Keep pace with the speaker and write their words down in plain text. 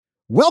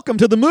Welcome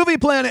to the Movie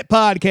Planet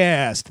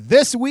podcast.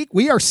 This week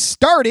we are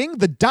starting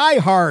the Die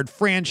Hard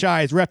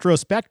franchise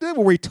retrospective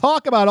where we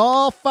talk about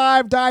all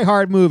 5 Die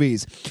Hard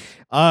movies.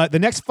 The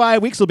next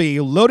 5 weeks will be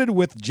loaded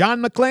with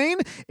John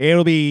McClane.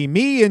 It'll be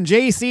me and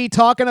JC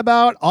talking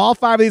about all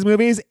 5 of these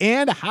movies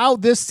and how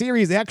this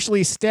series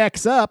actually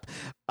stacks up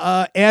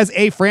as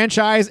a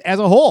franchise as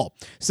a whole.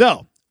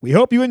 So we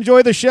hope you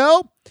enjoy the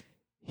show.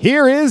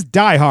 Here is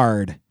Die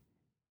Hard.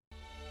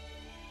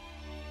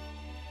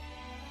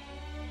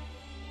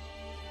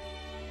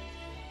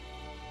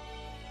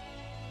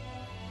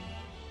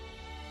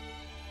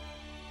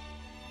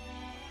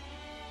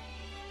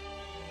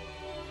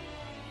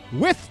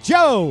 With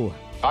Joe.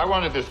 I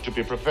wanted this to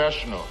be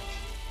professional,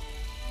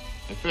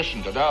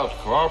 efficient, adult,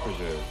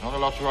 cooperative, not a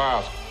lot to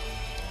ask.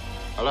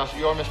 Alas,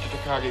 your Mr.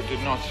 Takagi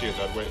did not see it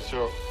that way,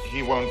 so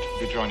he won't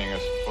be joining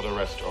us for the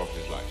rest of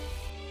his life.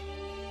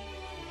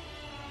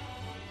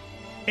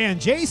 And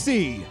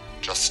JC.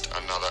 Just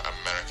another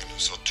American who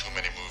saw too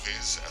many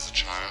movies as a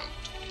child.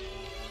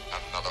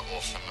 Another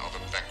orphan of a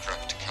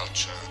bankrupt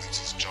culture who thinks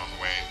he's John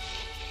Wayne,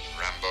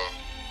 Rambo,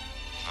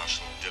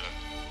 Marshall Dillon.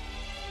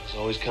 I was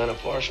always kind of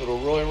partial to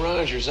Roy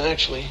Rogers,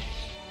 actually.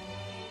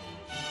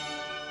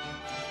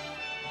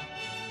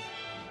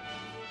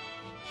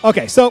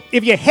 Okay, so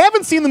if you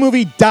haven't seen the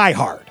movie Die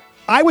Hard,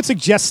 I would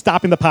suggest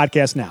stopping the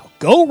podcast now.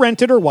 Go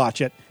rent it or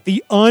watch it.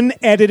 The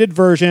unedited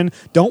version.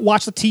 Don't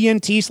watch the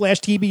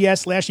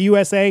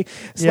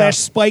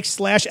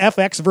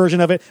TNT/TBS/USA/Spike/FX version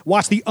of it.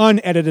 Watch the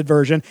unedited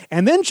version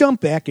and then jump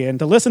back in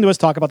to listen to us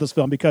talk about this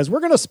film because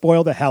we're going to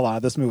spoil the hell out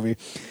of this movie.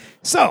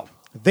 So,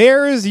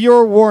 there's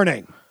your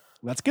warning.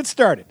 Let's get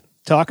started.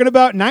 Talking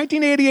about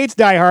 1988's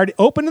Die Hard,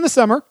 opened in the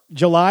summer,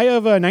 July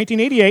of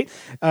 1988.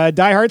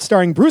 Die Hard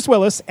starring Bruce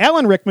Willis,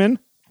 Alan Rickman,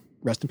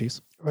 rest in peace.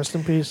 Rest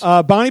in peace.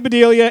 Bonnie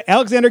Bedelia,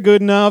 Alexander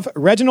Goodenough,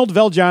 Reginald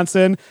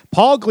VelJohnson,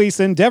 Paul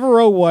Gleason,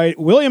 Devereaux White,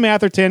 William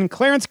Atherton,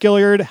 Clarence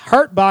Gilliard,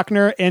 Hart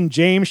Bachner, and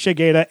James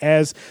Shigeta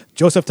as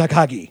Joseph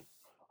Takagi.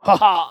 Ha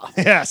ha!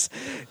 Yes.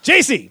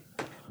 JC,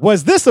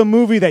 was this a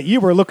movie that you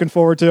were looking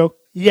forward to?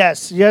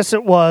 Yes,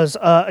 it was.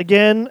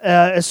 Again,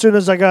 as soon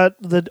as I got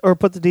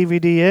put the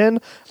DVD in,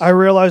 I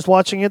realized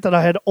watching it that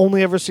I had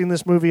only ever seen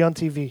this movie on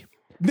TV.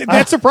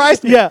 That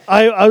surprised me. Yeah,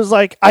 I was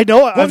like, I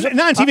know. Well, not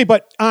on TV,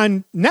 but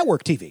on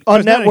network TV.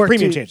 On network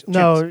premium TV.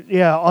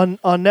 channels.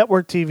 On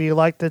network TV,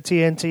 like the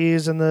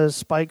TNTs and the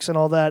Spikes and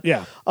all that.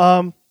 Yeah.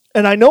 And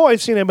I know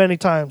I've seen it many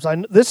times.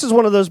 This is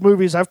one of those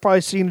movies I've probably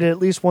seen it at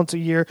least once a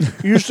year,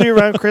 usually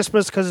around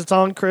Christmas because it's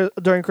on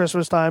during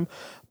Christmas time.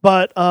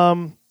 But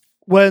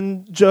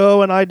when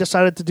Joe and I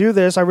decided to do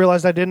this, I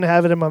realized I didn't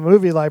have it in my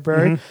movie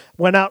library.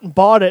 Went out and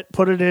bought it,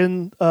 put it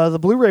in the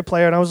Blu-ray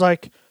player, and I was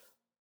like,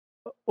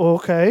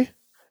 okay.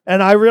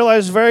 And I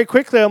realized very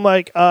quickly, I'm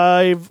like,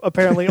 I've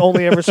apparently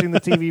only ever seen the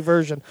TV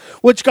version,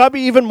 which got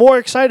me even more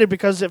excited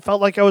because it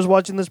felt like I was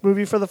watching this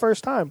movie for the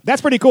first time.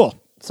 That's pretty cool.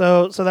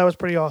 So that was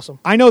pretty awesome.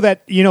 I know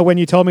that, when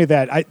you told me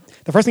that,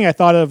 the first thing I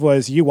thought of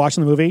was you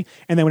watching the movie,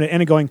 and then when it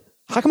ended going,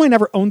 how come I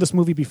never owned this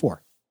movie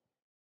before?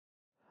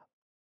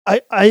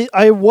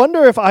 I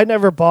wonder if I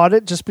never bought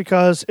it just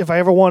because if I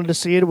ever wanted to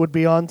see it, it would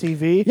be on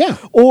TV. Yeah.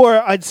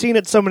 Or I'd seen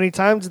it so many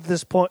times at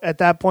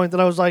that point that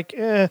I was like,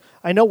 I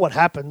know what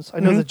happens. I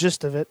know the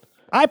gist of it.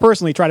 I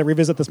personally try to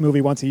revisit this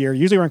movie once a year,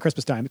 usually around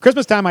Christmas time.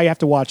 Christmas time, I have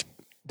to watch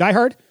Die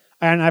Hard,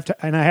 and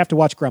I have to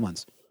watch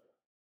Gremlins.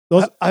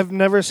 I've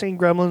never seen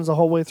Gremlins the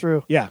whole way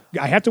through. Yeah,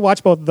 I have to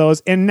watch both of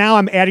those, and now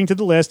I'm adding to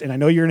the list, and I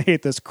know you're going to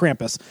hate this,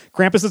 Krampus.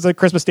 Krampus is a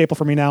Christmas staple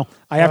for me now.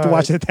 I have to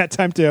watch it at that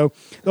time, too.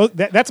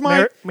 That's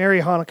my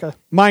Merry Hanukkah.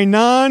 My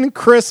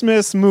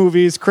non-Christmas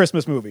movies,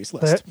 Christmas movies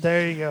list.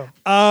 There you go.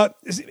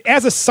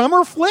 As a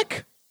summer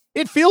flick,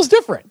 it feels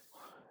different.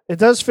 It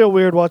does feel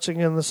weird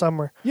watching it in the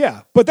summer.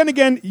 Yeah, but then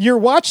again, you're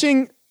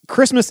watching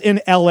Christmas in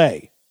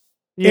L.A.,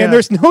 and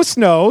there's no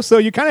snow, so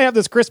you kind of have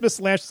this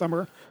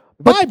Christmas/summer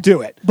vibe to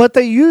it. But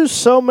they use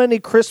so many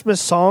Christmas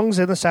songs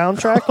in the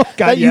soundtrack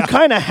that you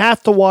kind of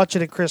have to watch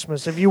it at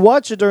Christmas. If you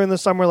watch it during the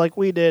summer like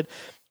we did,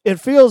 it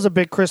feels a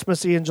bit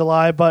Christmassy in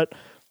July, but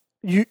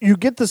you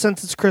get the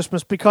sense it's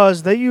Christmas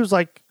because they use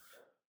like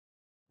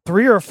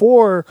 3 or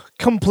 4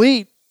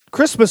 complete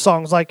Christmas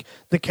songs. Like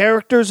the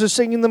characters are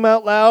singing them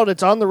out loud.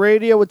 It's on the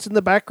radio. It's in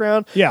the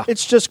background. Yeah.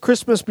 It's just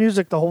Christmas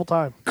music the whole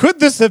time. Could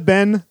this have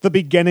been the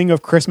beginning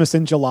of Christmas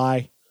in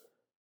July?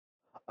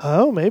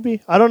 Oh,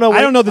 maybe. I don't know.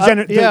 I don't know the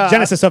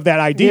genesis of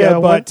that idea,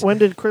 but when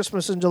did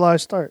Christmas in July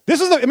start?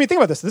 Think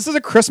about this. This is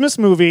a Christmas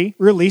movie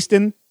released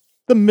in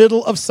the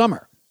middle of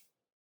summer.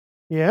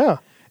 Yeah.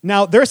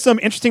 Now, there's some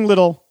interesting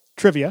little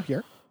trivia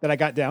here that I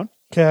got down.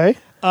 Okay.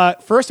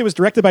 First, it was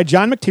directed by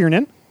John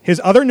McTiernan.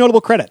 His other notable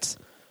credits: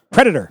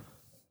 Predator,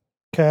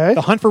 okay,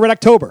 The Hunt for Red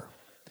October,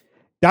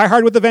 Die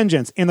Hard with a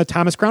Vengeance, and The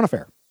Thomas Crown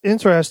Affair.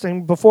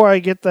 Interesting. Before I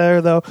get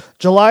there, though,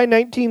 July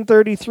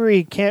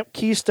 1933, Camp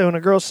Keystone,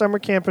 a girls' summer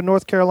camp in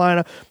North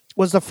Carolina,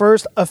 was the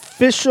first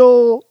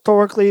official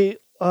historically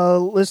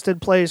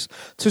listed place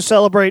to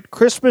celebrate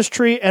Christmas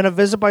tree and a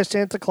visit by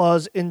Santa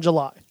Claus in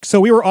July. So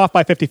we were off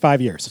by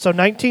 55 years. So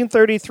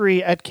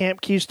 1933 at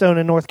Camp Keystone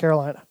in North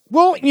Carolina.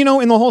 Well,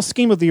 in the whole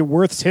scheme of the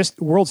world's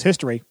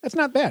history, that's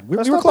not bad. We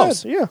That's were not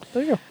close. bad. Yeah,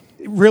 there you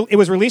go. It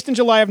was released in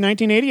July of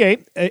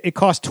 1988. It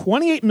cost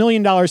 $28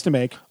 million to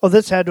make. Oh,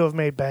 this had to have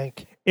made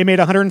bank. It made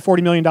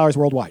 $140 million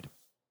worldwide.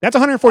 That's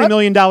 $140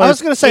 million. I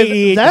was going to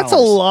say, that's a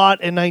 $88.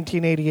 lot in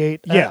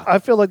 1988. Yeah. I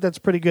feel like that's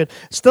pretty good.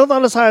 Still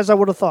not as high as I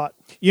would have thought.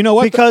 You know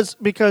what?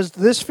 Because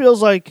this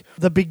feels like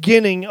the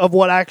beginning of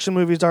what action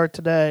movies are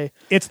today.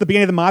 It's the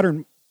beginning of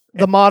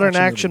the modern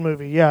action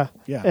movie. Yeah.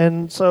 Yeah.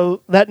 And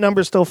so that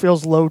number still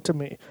feels low to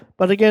me.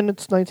 But again,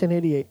 it's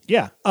 1988.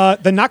 Yeah.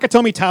 The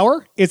Nakatomi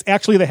Tower is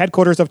actually the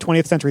headquarters of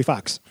 20th Century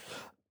Fox.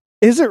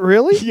 Is it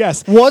really?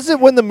 Yes. Was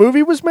it when the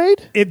movie was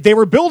made? They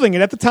were building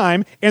it at the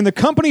time, and the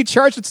company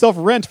charged itself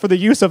rent for the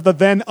use of the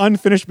then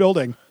unfinished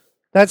building.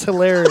 That's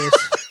hilarious.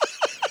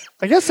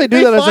 I guess they do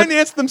They that as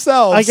financed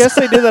themselves. I guess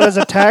they do that as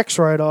a tax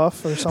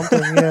write-off or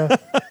something. Yeah.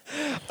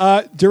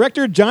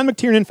 Director John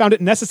McTiernan found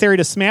it necessary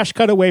to smash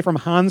cut away from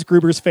Hans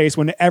Gruber's face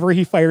whenever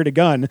he fired a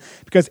gun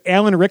because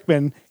Alan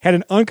Rickman had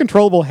an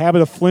uncontrollable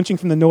habit of flinching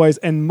from the noise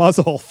and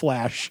muzzle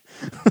flash.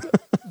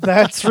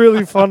 That's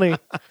really funny.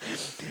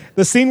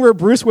 The scene where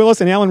Bruce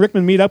Willis and Alan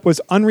Rickman meet up was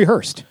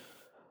unrehearsed.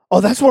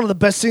 Oh, that's one of the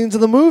best scenes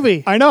in the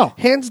movie. I know.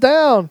 Hands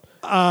down.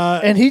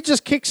 And he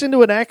just kicks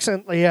into an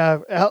accent. Yeah,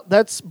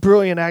 that's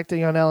brilliant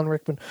acting on Alan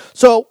Rickman.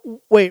 So,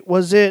 wait,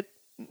 was it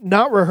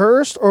not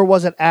rehearsed or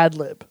was it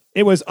ad-lib?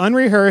 It was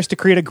unrehearsed to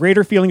create a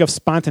greater feeling of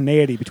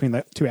spontaneity between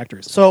the two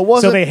actors. So it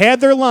wasn't- So they had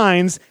their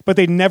lines, but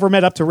they never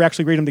met up to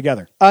actually read them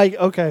together.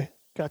 Okay,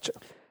 gotcha.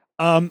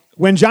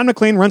 When John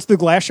McClane runs through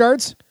glass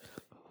shards,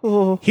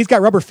 he's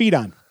got rubber feet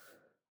on.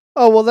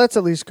 Oh, well, that's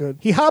at least good.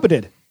 He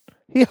hobbited.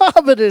 He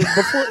hobbited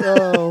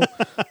before.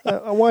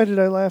 Why did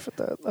I laugh at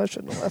that? I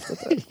shouldn't have laughed at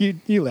that.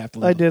 You laughed a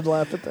little. I did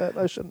laugh at that.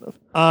 I shouldn't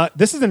have.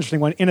 This is an interesting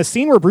one. In a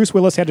scene where Bruce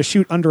Willis had to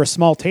shoot under a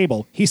small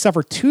table, he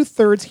suffered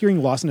 2/3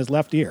 hearing loss in his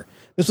left ear.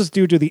 This was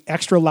due to the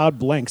extra loud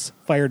blanks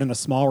fired in a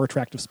small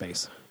retractive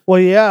space. Well,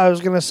 yeah, I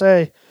was going to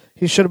say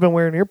he should have been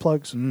wearing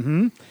earplugs.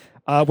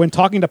 When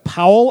talking to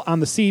Powell on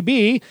the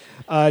CB,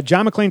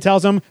 John McClane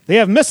tells him they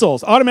have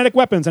missiles, automatic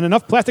weapons, and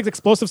enough plastic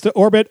explosives to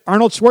orbit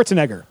Arnold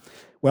Schwarzenegger.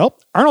 Well,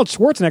 Arnold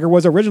Schwarzenegger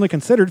was originally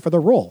considered for the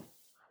role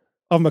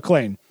of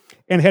McClane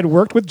and had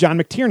worked with John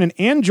McTiernan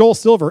and Joel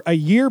Silver a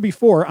year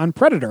before on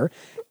Predator,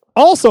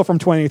 also from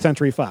 20th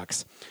Century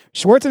Fox.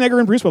 Schwarzenegger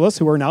and Bruce Willis,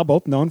 who are now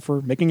both known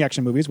for making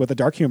action movies with a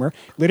dark humor,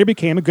 later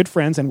became good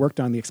friends and worked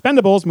on the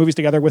Expendables movies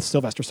together with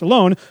Sylvester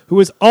Stallone, who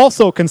is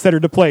also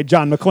considered to play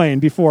John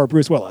McClane before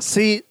Bruce Willis.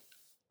 See,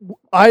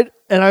 I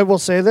will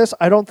say this,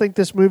 I don't think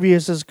this movie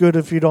is as good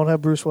if you don't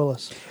have Bruce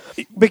Willis.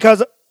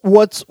 Because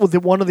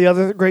one of the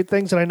other great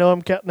things, and I know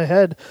I'm getting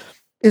ahead,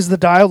 is the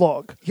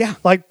dialogue. Yeah.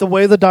 Like the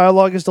way the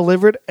dialogue is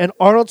delivered, and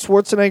Arnold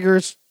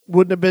Schwarzenegger's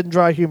wouldn't have been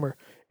dry humor.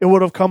 It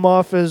would have come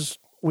off as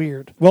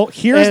weird. Well,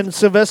 and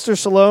Sylvester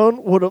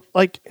Stallone would have,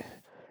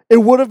 it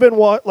would have been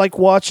like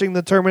watching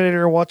The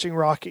Terminator or watching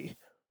Rocky.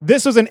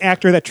 This was an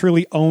actor that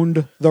truly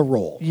owned the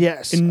role.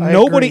 Yes, And I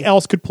nobody agree.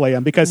 else could play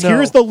him because No.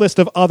 here's the list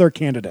of other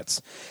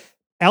candidates.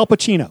 Al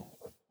Pacino,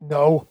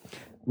 No.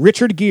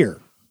 Gere,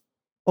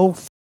 Oh,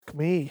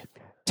 me.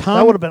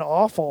 That would have been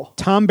awful.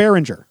 Tom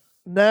Berenger,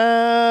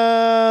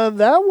 Nah,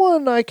 that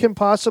one I can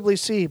possibly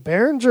see.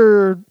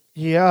 Berenger,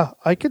 yeah,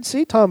 I could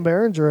see Tom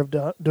Berenger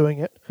doing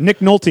it. Nick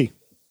Nolte,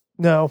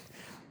 No.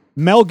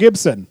 Mel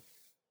Gibson,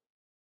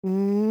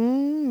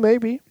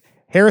 Maybe.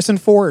 Harrison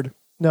Ford,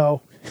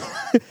 No.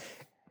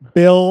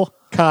 Bill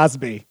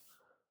Cosby.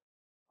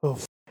 Oh,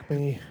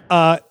 me.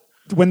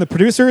 When the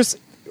producers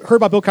heard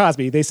about Bill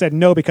Cosby, they said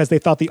no because they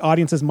thought the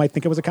audiences might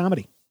think it was a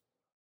comedy.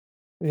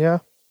 Yeah.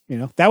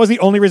 That was the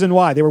only reason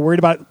why they were worried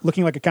about it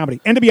looking like a comedy.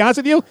 And to be honest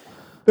with you,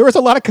 there was a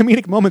lot of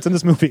comedic moments in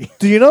this movie.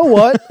 Do you know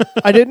what?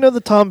 I didn't know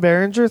the Tom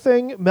Berenger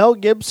thing. Mel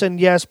Gibson,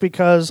 yes,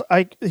 because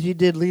he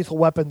did Lethal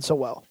Weapon so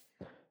well.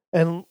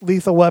 And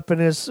Lethal Weapon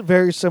is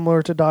very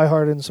similar to Die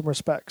Hard in some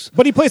respects.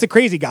 But he plays a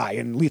crazy guy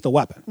in Lethal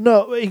Weapon.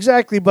 No,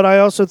 exactly. But I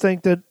also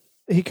think that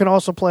he can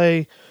also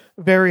play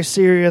very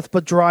serious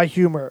but dry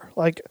humor.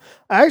 Like,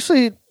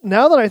 actually,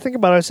 now that I think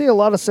about it, I see a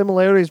lot of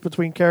similarities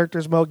between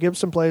characters Mel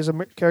Gibson plays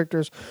and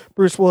characters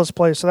Bruce Willis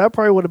plays. So that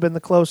probably would have been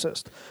the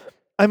closest.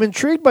 I'm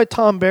intrigued by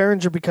Tom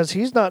Berenger because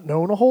he's not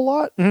known a whole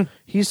lot.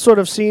 He's sort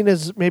of seen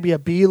as maybe a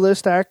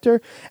B-list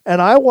actor.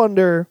 And I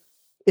wonder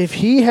if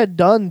he had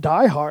done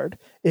Die Hard,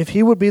 if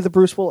he would be the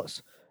Bruce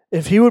Willis.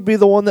 If he would be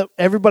the one that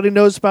everybody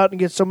knows about and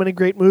gets so many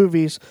great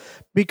movies.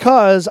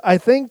 Because I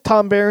think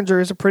Tom Berenger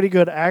is a pretty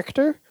good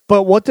actor.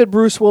 But what did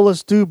Bruce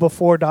Willis do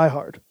before Die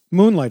Hard?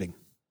 Moonlighting.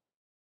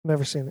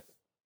 Never seen it.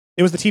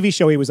 It was the TV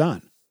show he was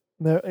on.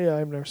 Yeah,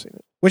 I've never seen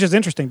it. Which is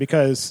interesting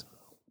because,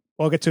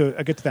 well, I'll get to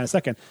that in a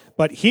second.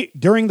 But he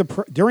during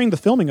the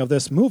filming of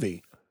this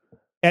movie,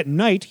 at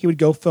night he would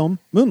go film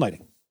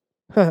Moonlighting.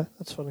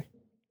 That's funny.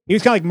 He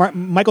was kind of like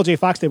Michael J.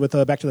 Fox did with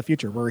Back to the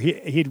Future, where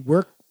he'd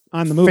work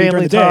on the movie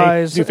Family during the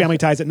Ties. day, do Family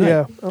Ties at night.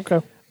 Yeah, okay.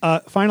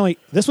 Finally,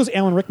 this was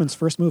Alan Rickman's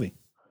first movie.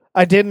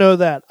 I did know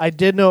that. I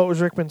did know it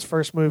was Rickman's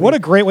first movie. What a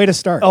great way to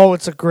start. Oh,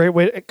 it's a great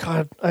way.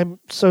 God,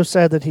 I'm so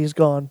sad that he's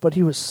gone, but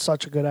he was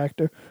such a good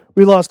actor.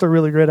 We lost a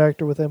really great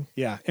actor with him.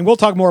 Yeah, and we'll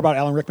talk more about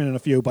Alan Rickman in a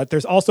few, but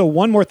there's also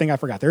one more thing I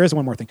forgot. There is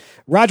one more thing.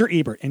 Roger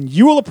Ebert, and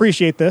you will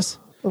appreciate this,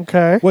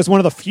 Okay. was one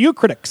of the few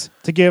critics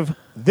to give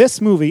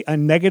this movie a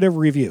negative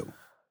review.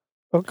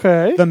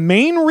 Okay. The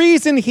main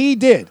reason he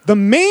gave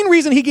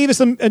us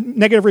a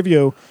negative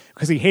review,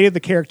 because he hated the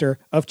character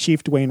of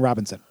Chief Dwayne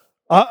Robinson.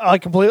 I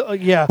completely,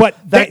 yeah. But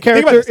that think about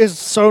character this. is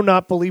so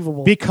not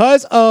believable.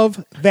 Because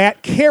of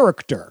that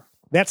character,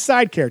 that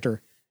side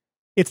character,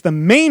 it's the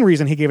main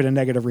reason he gave it a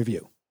negative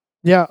review.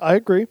 Yeah, I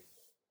agree.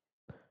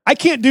 I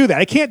can't do that.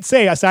 I can't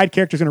say a side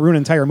character is going to ruin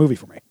an entire movie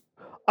for me.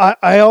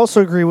 I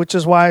also agree, which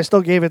is why I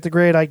still gave it the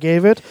grade I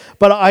gave it.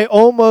 But I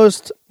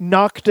almost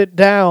knocked it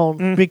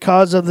down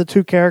because of the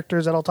two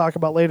characters that I'll talk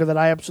about later that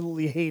I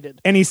absolutely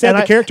hated. And he said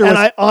And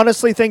I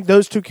honestly think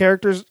those two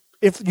characters,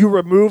 if you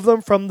remove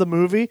them from the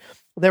movie,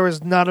 there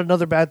is not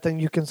another bad thing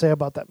you can say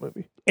about that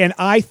movie. And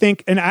I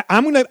think, and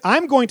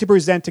I'm going to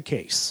present a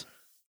case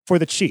for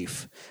the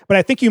chief, but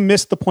I think you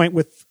missed the point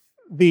with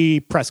the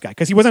press guy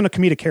because he wasn't a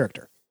comedic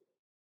character.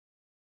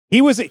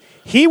 He was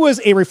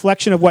a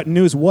reflection of what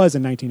news was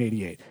in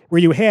 1988,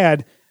 where you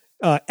had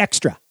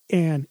Extra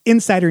and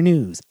Insider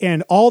News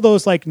and all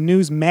those like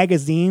news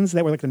magazines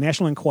that were like the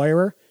National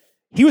Enquirer.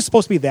 He was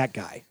supposed to be that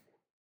guy,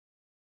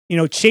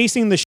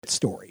 chasing the shit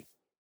story.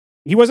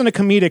 He wasn't a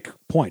comedic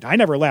point. I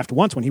never laughed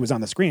once when he was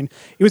on the screen.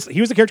 He was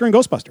the character in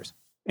Ghostbusters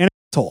and an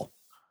asshole.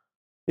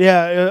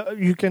 Yeah,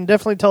 you can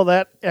definitely tell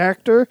that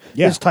actor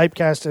Yeah. is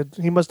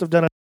typecasted. He must have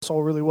done an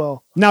asshole really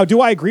well. Now,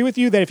 do I agree with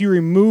you that if you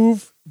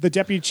remove the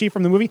deputy chief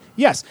from the movie,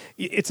 yes,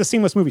 it's a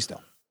seamless movie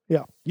still.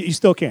 Yeah. You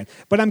still can.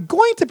 But I'm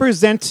going to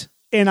present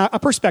a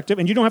perspective,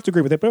 and you don't have to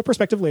agree with it, but a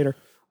perspective later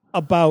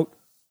about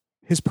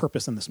his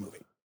purpose in this movie.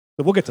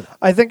 So we'll get to that.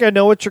 I think I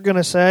know what you're going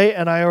to say,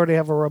 and I already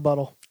have a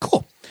rebuttal.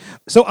 Cool.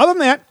 So other than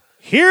that,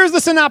 here's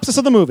the synopsis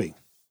of the movie.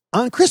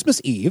 On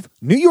Christmas Eve,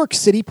 New York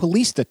City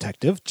police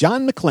detective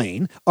John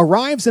McClane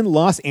arrives in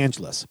Los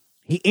Angeles.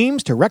 He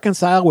aims to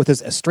reconcile with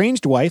his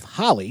estranged wife,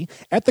 Holly,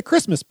 at the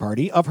Christmas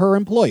party of her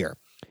employer,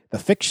 the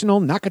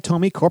fictional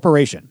Nakatomi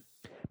Corporation.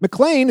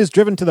 McClane is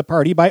driven to the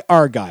party by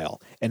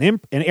Argyle, an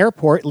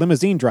airport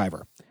limousine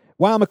driver.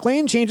 While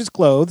McClane changes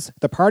clothes,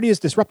 the party is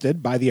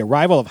disrupted by the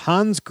arrival of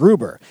Hans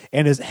Gruber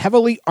and his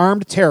heavily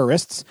armed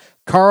terrorists,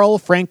 Carl,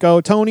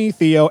 Franco, Tony,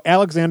 Theo,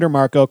 Alexander,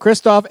 Marco,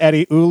 Christoph,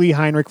 Eddie, Uli,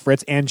 Heinrich,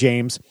 Fritz, and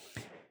James.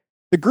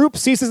 The group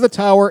seizes the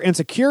tower and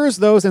secures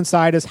those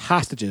inside as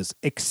hostages,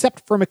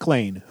 except for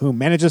McClane, who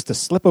manages to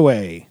slip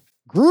away.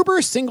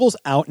 Gruber singles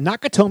out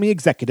Nakatomi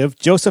executive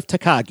Joseph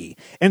Takagi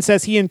and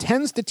says he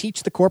intends to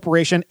teach the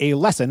corporation a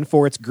lesson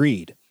for its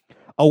greed.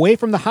 Away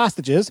from the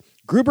hostages,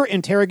 Gruber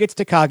interrogates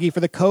Takagi for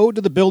the code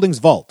to the building's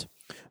vault.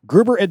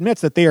 Gruber admits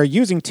that they are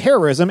using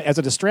terrorism as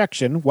a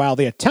distraction while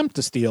they attempt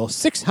to steal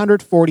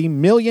 $640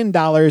 million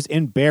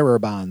in bearer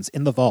bonds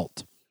in the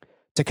vault.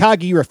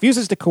 Takagi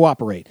refuses to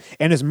cooperate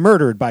and is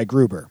murdered by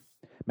Gruber.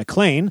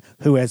 McClane,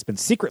 who has been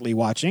secretly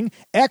watching,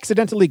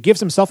 accidentally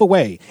gives himself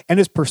away and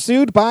is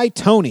pursued by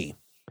Tony.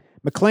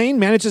 McClane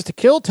manages to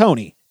kill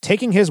Tony,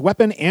 taking his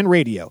weapon and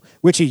radio,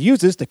 which he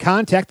uses to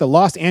contact the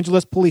Los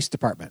Angeles Police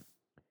Department.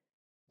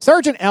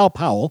 Sergeant Al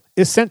Powell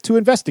is sent to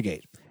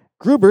investigate.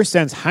 Gruber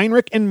sends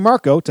Heinrich and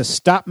Marco to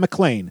stop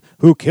McClane,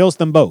 who kills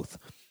them both.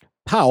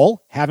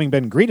 Powell, having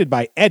been greeted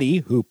by Eddie,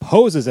 who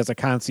poses as a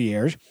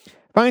concierge,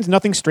 finds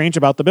nothing strange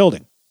about the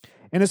building.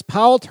 And as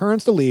Powell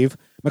turns to leave,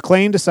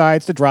 McClane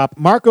decides to drop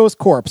Marco's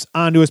corpse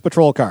onto his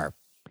patrol car.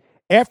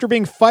 After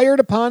being fired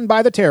upon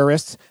by the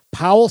terrorists,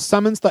 Powell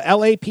summons the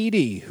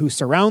LAPD, who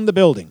surround the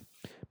building.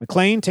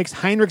 McClane takes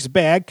Heinrich's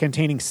bag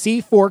containing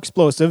C4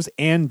 explosives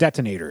and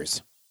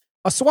detonators.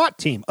 A SWAT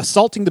team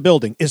assaulting the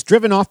building is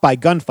driven off by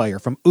gunfire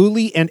from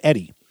Uli and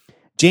Eddie.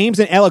 James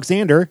and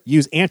Alexander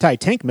use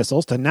anti-tank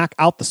missiles to knock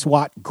out the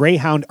SWAT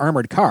Greyhound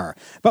armored car,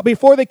 but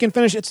before they can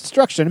finish its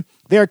destruction,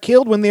 they are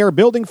killed when their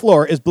building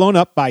floor is blown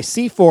up by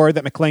C4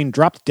 that McClane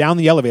dropped down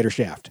the elevator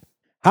shaft.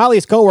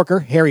 Holly's co-worker,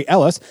 Harry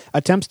Ellis,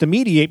 attempts to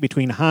mediate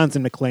between Hans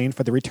and McClane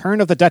for the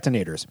return of the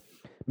detonators.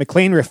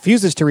 McClane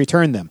refuses to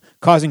return them,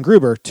 causing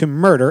Gruber to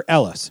murder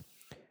Ellis.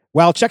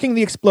 While checking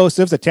the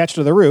explosives attached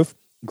to the roof,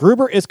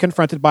 Gruber is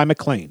confronted by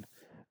McClane.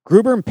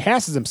 Gruber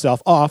passes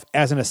himself off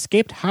as an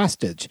escaped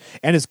hostage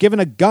and is given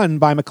a gun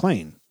by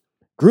McClane.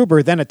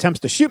 Gruber then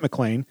attempts to shoot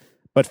McClane,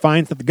 but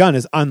finds that the gun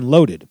is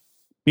unloaded.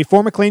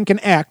 Before McClane can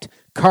act,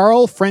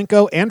 Carl,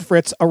 Franco, and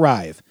Fritz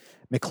arrive.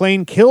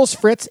 McClane kills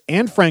Fritz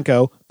and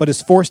Franco, but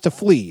is forced to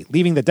flee,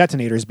 leaving the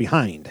detonators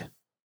behind.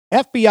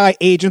 FBI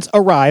agents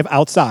arrive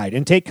outside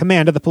and take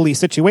command of the police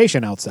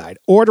situation outside,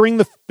 ordering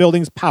the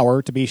building's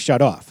power to be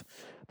shut off.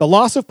 The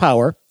loss of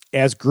power,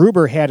 as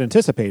Gruber had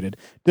anticipated,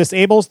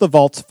 disables the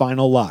vault's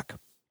final lock.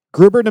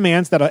 Gruber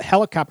demands that a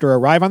helicopter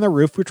arrive on the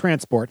roof for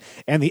transport,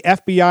 and the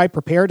FBI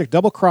prepare to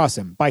double-cross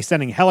him by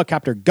sending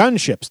helicopter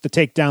gunships to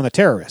take down the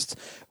terrorists,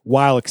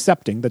 while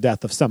accepting the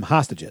death of some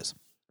hostages.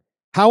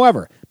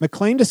 However,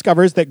 McClane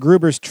discovers that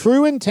Gruber's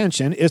true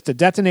intention is to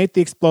detonate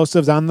the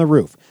explosives on the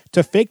roof,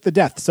 to fake the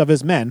deaths of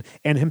his men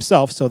and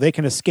himself so they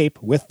can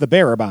escape with the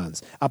bearer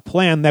bonds, a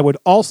plan that would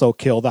also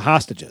kill the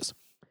hostages.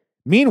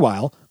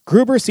 Meanwhile,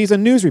 Gruber sees a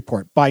news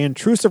report by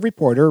intrusive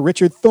reporter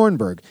Richard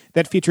Thornburg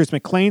that features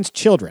McClane's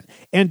children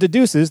and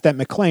deduces that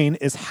McClane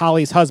is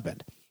Holly's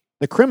husband.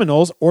 The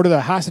criminals order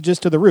the hostages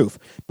to the roof,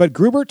 but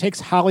Gruber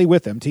takes Holly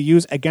with him to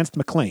use against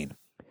McClane.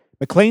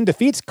 McClane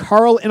defeats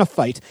Carl in a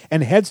fight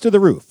and heads to the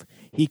roof.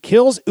 He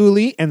kills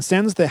Uli and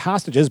sends the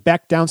hostages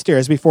back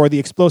downstairs before the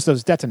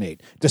explosives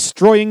detonate,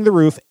 destroying the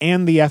roof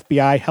and the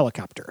FBI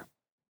helicopter.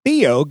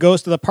 Theo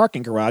goes to the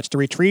parking garage to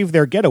retrieve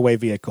their getaway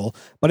vehicle,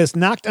 but is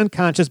knocked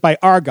unconscious by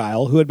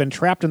Argyle, who had been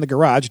trapped in the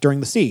garage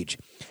during the siege.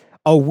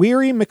 A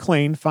weary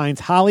McClane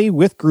finds Holly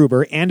with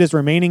Gruber and his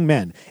remaining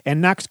men and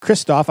knocks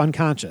Christoph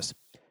unconscious.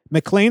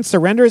 McClane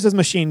surrenders his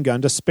machine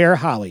gun to spare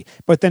Holly,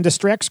 but then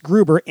distracts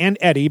Gruber and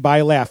Eddie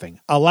by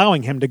laughing,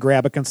 allowing him to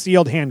grab a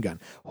concealed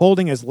handgun,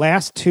 holding his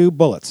last 2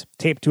 bullets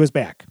taped to his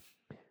back.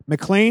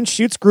 McClane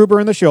shoots Gruber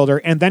in the shoulder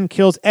and then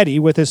kills Eddie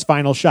with his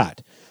final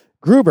shot.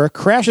 Gruber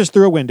crashes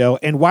through a window,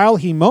 and while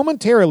he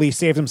momentarily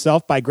saves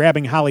himself by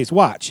grabbing Holly's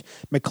watch,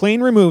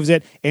 McClane removes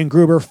it and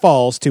Gruber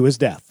falls to his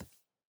death.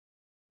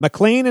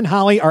 McClane and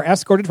Holly are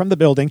escorted from the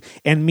building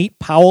and meet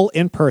Powell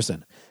in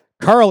person.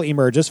 Carl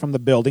emerges from the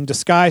building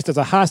disguised as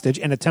a hostage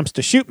and attempts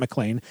to shoot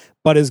McClane,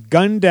 but is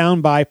gunned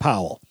down by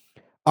Powell.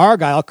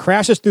 Argyle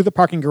crashes through the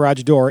parking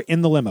garage door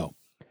in the limo.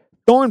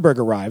 Thornburg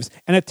arrives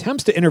and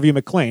attempts to interview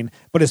McClane,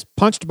 but is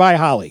punched by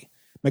Holly.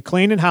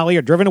 McClane and Holly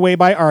are driven away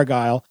by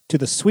Argyle to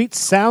the sweet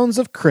sounds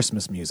of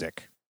Christmas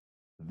music.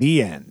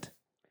 The end.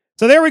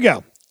 So there we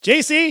go.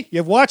 JC,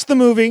 you've watched the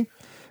movie.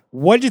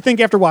 What did you think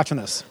after watching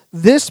this?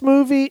 This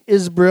movie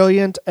is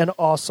brilliant and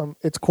awesome.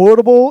 It's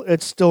quotable,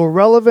 it's still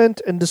relevant,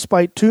 and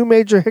despite 2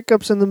 major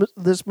hiccups in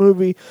this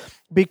movie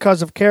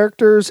because of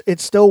characters, it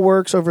still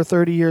works over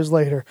 30 years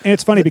later. And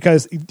it's funny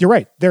because you're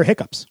right, there are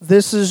hiccups.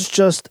 This is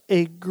just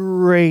a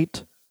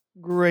great,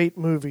 great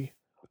movie.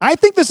 I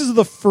think this is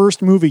the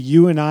first movie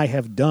you and I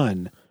have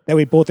done that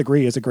we both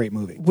agree is a great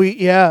movie.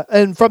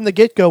 And from the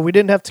get-go, we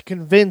didn't have to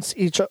convince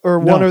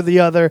one or the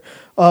other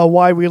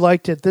why we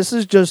liked it. This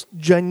is just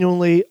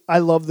genuinely, I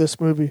love this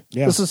movie.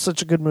 Yeah. This is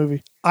such a good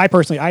movie. I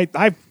personally,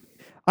 I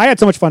had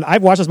so much fun.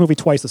 I've watched this movie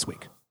twice this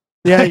week.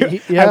 Yeah,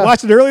 I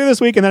watched it earlier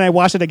this week, and then I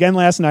watched it again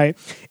last night.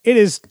 It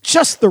is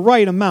just the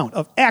right amount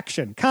of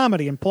action,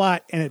 comedy, and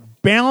plot, and it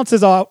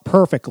balances out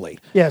perfectly.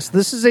 Yes,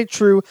 this is a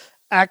true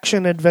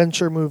action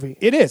adventure movie.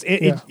 It is.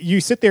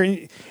 You sit there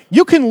and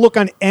you can look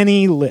on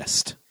any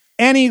list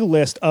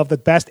of the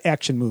best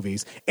action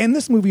movies, and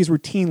this movie is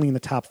routinely in the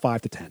top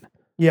 5 to 10.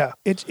 Yeah,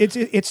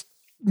 it's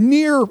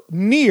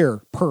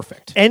near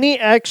perfect. Any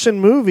action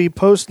movie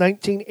post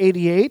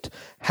 1988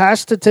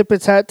 has to tip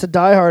its hat to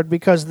Die Hard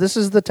because this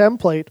is the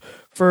template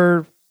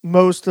for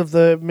most of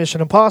the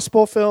Mission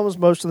Impossible films,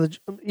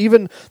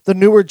 even the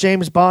newer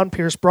James Bond,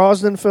 Pierce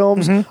Brosnan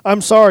films. Mm-hmm.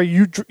 I'm sorry,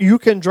 you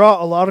can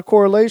draw a lot of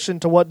correlation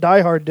to what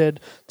Die Hard did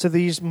to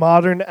these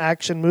modern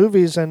action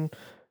movies, and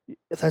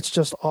that's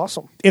just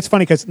awesome. It's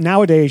funny because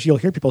nowadays you'll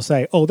hear people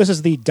say, "Oh, this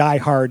is the Die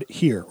Hard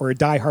here" or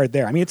Die Hard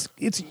there. I mean,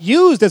 it's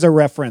used as a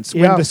reference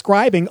when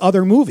describing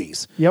other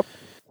movies. Yep.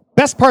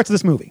 Best parts of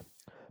this movie.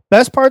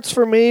 Best parts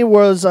for me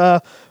was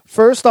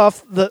first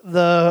off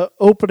the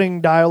opening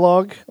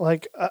dialogue,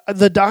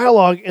 the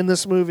dialogue in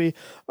this movie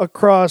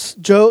across.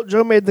 Joe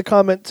made the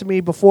comment to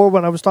me before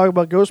when I was talking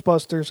about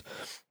Ghostbusters.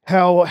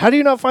 How do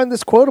you not find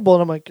this quotable?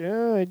 And I'm like,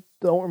 I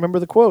don't remember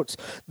the quotes.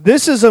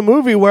 This is a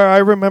movie where I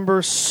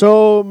remember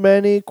so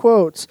many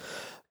quotes.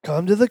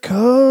 Come to the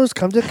coast.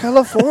 Come to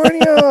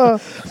California.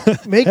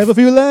 Have a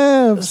few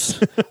laughs.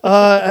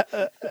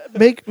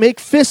 Make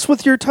fists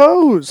with your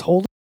toes.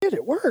 Hold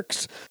it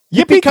works.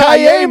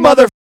 Yippee-ki-yay,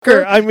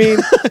 motherfucker. I mean,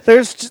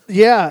 there's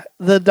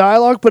the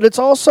dialogue, but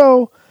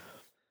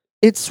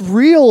it's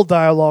real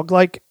dialogue.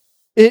 Like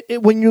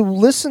when you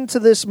listen to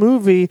this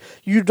movie,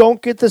 you don't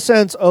get the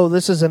sense, oh,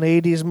 this is an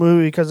 80s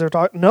movie because they're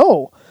talking.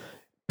 No.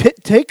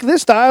 Take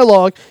this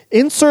dialogue,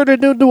 insert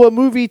it into a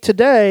movie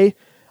today.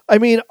 I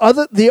mean,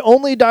 the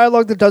only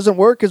dialogue that doesn't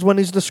work is when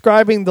he's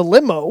describing the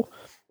limo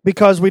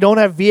because we don't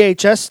have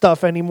VHS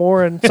stuff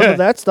anymore and some of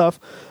that stuff.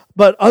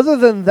 But other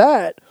than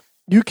that,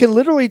 you can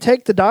literally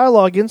take the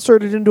dialogue,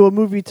 insert it into a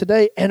movie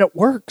today, and it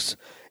works.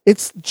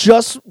 It's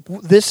just,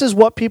 this is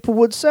what people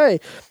would say.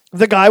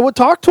 The guy would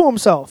talk to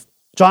himself.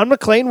 John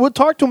McClane would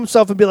talk to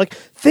himself and be like,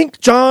 think,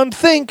 John,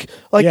 think.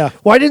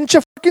 Why didn't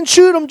you fucking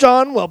shoot him,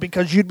 John? Well,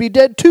 because you'd be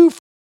dead too,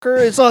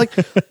 fucker. It's like,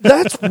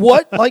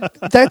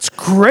 that's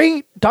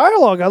great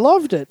dialogue. I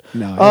loved it.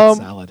 No, it's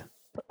solid.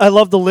 I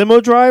love the limo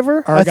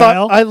driver.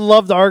 Argyle. I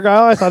loved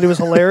Argyle. I thought he was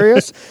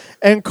hilarious.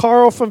 And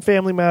Carl from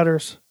Family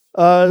Matters.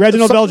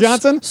 Reginald Bell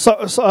Johnson?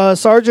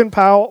 Sergeant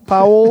Powell.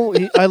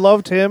 I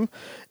loved him.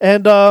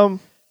 And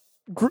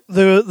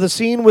the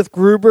scene with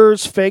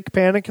Gruber's fake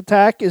panic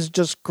attack is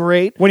just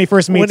great. When he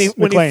first meets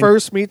when he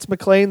first meets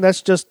McClane,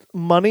 that's just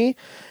money.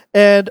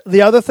 And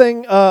the other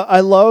thing I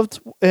loved,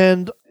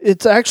 and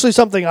it's actually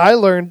something I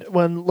learned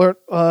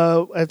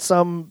at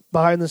some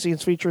behind the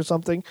scenes feature or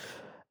something.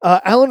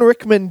 Alan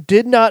Rickman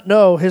did not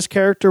know his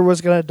character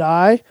was going to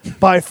die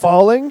by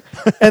falling,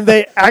 and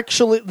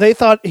he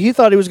thought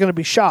he was going to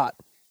be shot.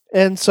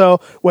 And so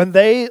when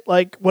they,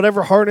 like,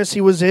 whatever harness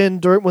he was in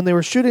when they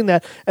were shooting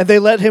that, and they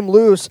let him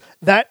loose,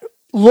 that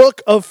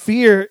look of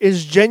fear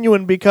is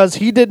genuine because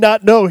he did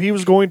not know he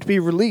was going to be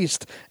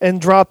released and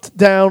dropped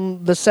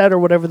down the set or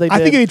whatever they did.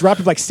 I think he dropped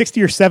it like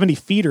 60 or 70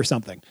 feet or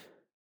something.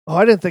 Oh,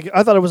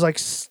 I thought it was like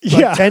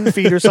 10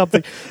 feet or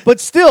something. But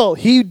still,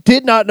 he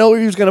did not know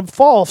he was going to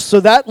fall. So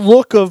that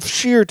look of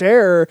sheer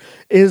terror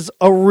is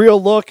a real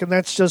look. And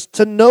that's just,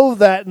 to know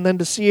that and then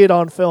to see it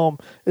on film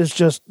is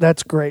just,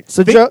 that's great.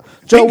 So,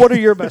 Joe, what are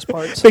your best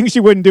parts? Things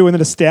you wouldn't do with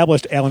an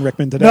established Alan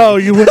Rickman today. No,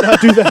 you would not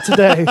do that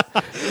today.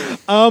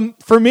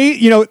 For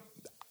me,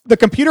 the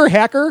computer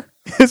hacker,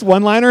 his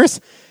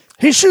one-liners,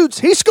 he shoots,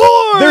 he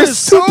scores. they're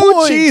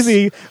so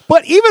cheesy.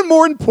 But even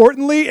more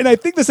importantly, and I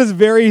think this is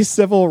very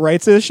civil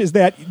rights-ish, is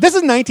that this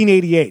is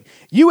 1988.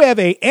 You have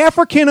a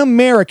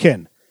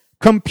African-American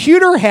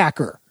computer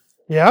hacker.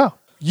 Yeah.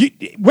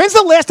 When's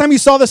the last time you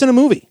saw this in a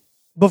movie?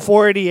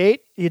 Before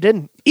 88, you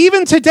didn't.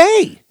 Even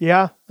today.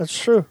 Yeah, that's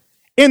true.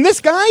 And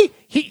this guy,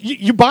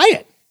 you buy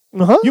it.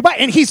 Uh-huh. You buy,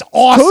 and he's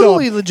awesome.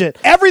 Totally legit.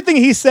 Everything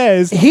he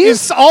says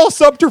is all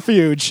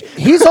subterfuge.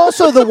 He's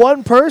also the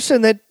one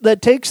person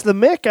that takes the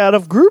mick out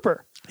of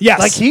Gruber. Yes.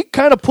 Like, he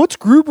kind of puts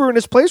Gruber in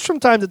his place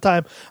from time to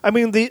time. I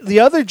mean, the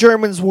other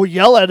Germans will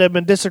yell at him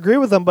and disagree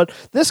with him, but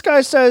this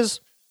guy says,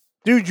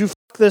 dude, you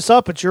fucked this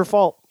up. It's your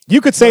fault. You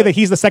could say that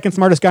he's the second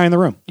smartest guy in the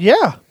room.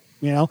 Yeah.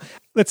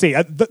 Let's see.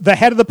 The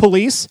head of the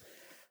police,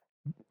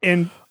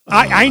 and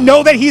I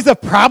know that he's a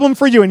problem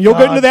for you, and you'll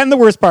get into that in the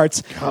worst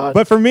parts.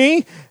 But for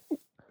me,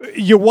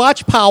 you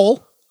watch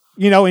Powell,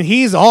 and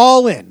he's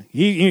all in.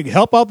 He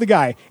help out the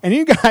guy. And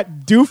you got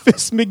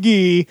Doofus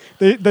McGee,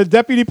 the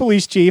deputy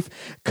police chief,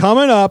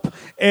 coming up,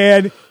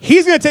 and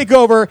he's going to take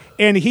over,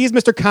 and he's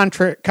Mr.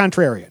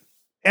 Contrarian.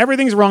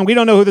 Everything's wrong. We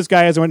don't know who this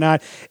guy is or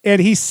whatnot.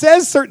 And he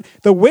says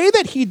the way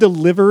that he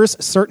delivers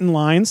certain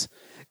lines,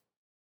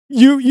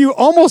 you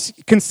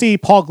almost can see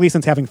Paul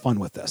Gleason's having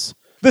fun with this.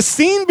 The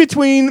scene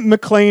between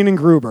McClane and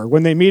Gruber,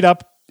 when they meet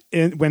up,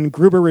 when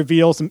Gruber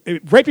reveals him,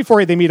 right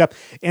before they meet up,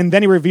 and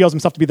then he reveals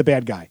himself to be the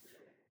bad guy.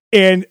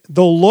 And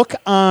the look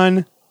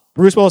on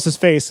Bruce Willis's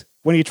face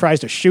when he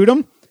tries to shoot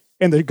him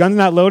and the gun's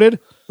not loaded.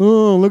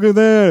 Oh, look at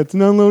that. It's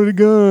an unloaded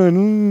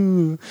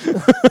gun.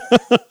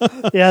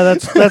 Yeah,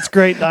 that's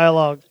great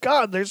dialogue.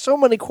 God, there's so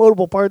many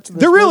quotable parts in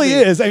this There really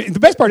movie. is. I mean, the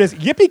best part is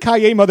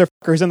Yippee-Ki-Yay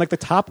Motherfuckers in like the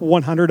top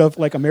 100 of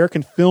like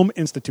American Film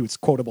Institute's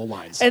quotable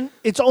lines. And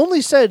it's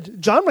only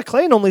said, John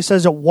McClane only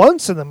says it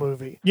once in the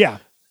movie. Yeah.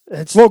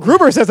 It's Well,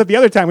 Gruber says it the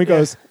other time. He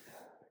goes,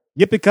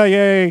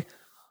 Yippee-Ki-Yay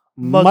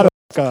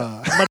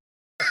Motherfucker.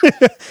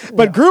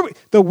 But Gruber,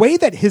 the way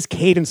that his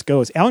cadence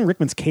goes, Alan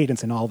Rickman's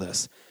cadence in all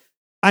this,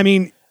 I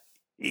mean,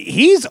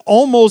 he's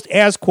almost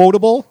as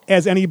quotable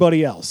as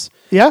anybody else.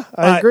 Yeah,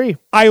 I agree.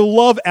 I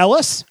love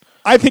Ellis.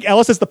 I think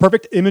Ellis is the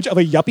perfect image of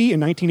a yuppie in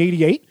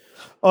 1988.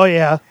 Oh,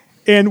 yeah.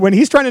 And when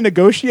he's trying to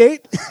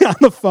negotiate on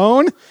the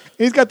phone,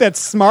 he's got that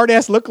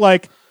smart-ass look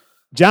like,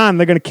 John,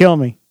 they're going to kill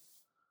me.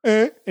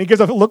 And he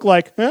gives a look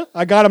like,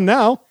 I got him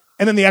now.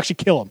 And then they actually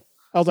kill him.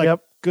 I was like,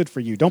 Yep. Good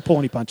for you. Don't pull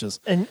any punches.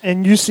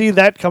 And you see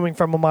that coming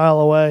from a mile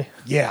away.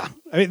 Yeah.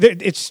 I mean,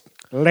 it's,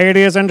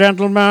 ladies and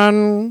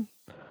gentlemen.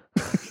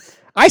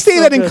 I say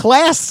So that in good.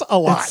 class a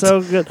lot. It's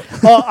so good.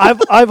 Well,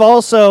 I've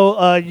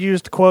also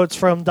used quotes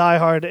from Die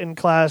Hard in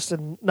class,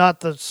 and not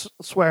the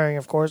swearing,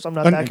 of course. I'm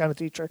not that kind of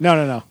teacher.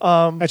 No.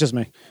 That's just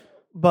me.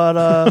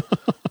 But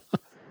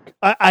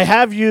I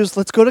have used,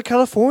 let's go to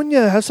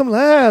California, have some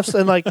laughs.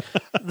 And like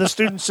the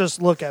students just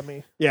look at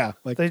me. Yeah.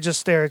 Like, They just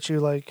stare at you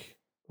like,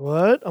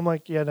 what? I'm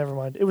like, yeah, never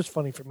mind. It was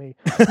funny for me.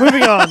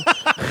 Moving on.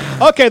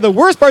 okay, the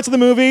worst parts of the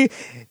movie.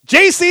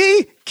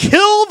 JC,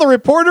 kill the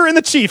reporter and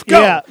the chief. Go.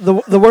 Yeah,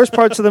 the worst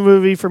parts of the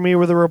movie for me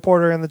were the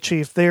reporter and the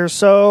chief. They are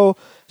so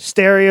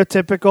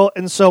stereotypical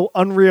and so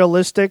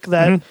unrealistic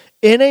that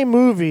in a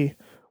movie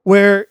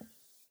where,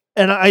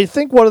 and I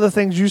think one of the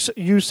things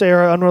you say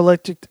are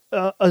unrealistic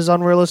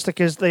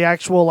is the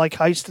actual like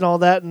heist and all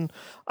that, and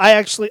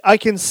I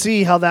can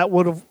see how that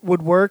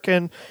would work,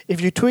 and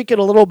if you tweak it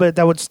a little bit,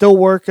 that would still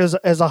work as a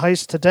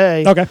heist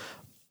today. Okay.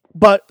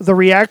 But the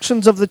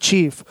reactions of the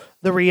chief,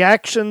 the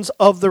reactions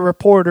of the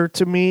reporter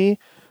to me,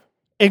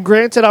 and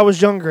granted, I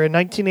was younger. In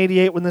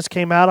 1988, when this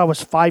came out, I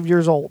was 5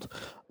 years old.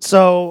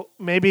 So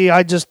maybe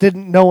I just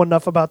didn't know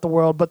enough about the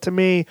world. But to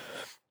me,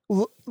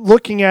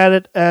 looking at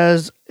it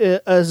as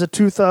a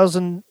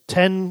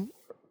 2010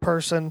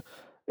 person,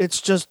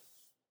 it's just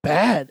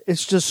bad.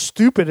 It's just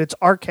stupid. It's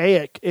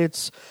archaic.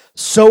 It's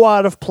so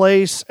out of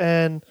place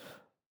and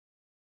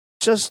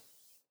just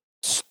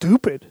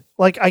stupid.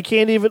 Like, I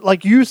can't even,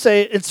 like you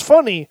say, it's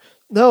funny.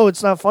 No,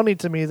 it's not funny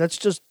to me. That's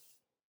just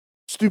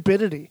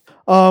stupidity.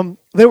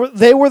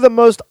 They were the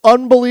most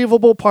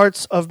unbelievable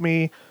parts of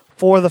me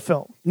for the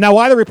film. Now,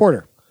 why the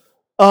reporter?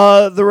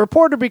 The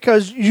reporter,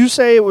 because you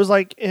say it was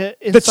like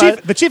inside,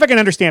 The chief I can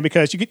understand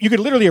because you could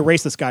literally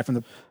erase this guy from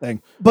the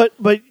thing. but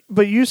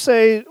you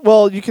say,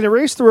 well, you can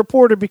erase the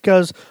reporter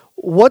because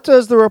what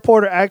does the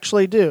reporter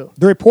actually do?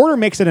 The reporter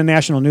makes it a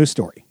national news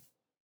story.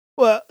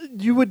 Well,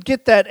 you would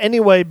get that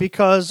anyway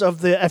because of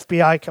the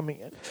FBI coming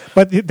in.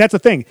 But that's the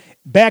thing.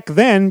 Back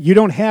then, you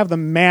don't have the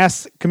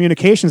mass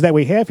communications that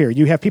we have here.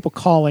 You have people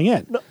calling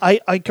in. No,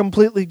 I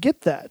completely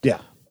get that.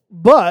 Yeah.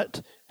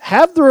 But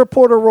have the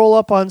reporter roll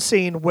up on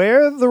scene.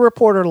 Where the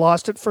reporter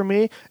lost it for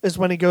me is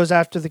when he goes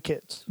after the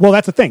kids. Well,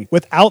 that's the thing.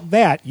 Without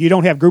that, you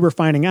don't have Gruber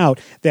finding out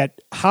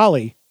that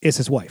Holly is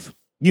his wife.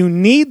 You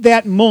need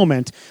that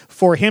moment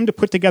for him to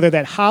put together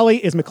that Holly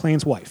is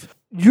McClane's wife.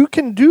 You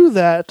can do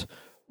that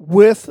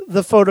with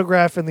the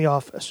photograph in the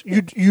office.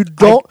 You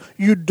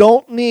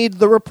don't need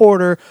the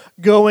reporter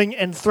going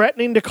and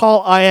threatening to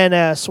call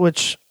INS,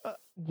 which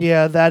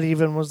that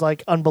even was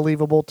like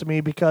unbelievable to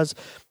me because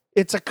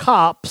it's a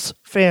cop's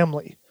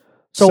family.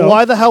 So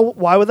why the hell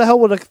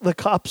would the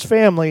cop's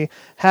family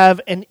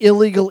have an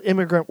illegal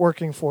immigrant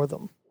working for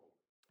them?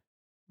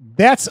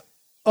 That's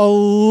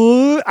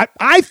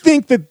I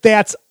think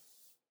that's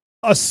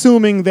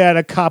assuming that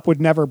a cop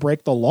would never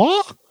break the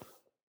law.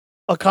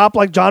 A cop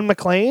like John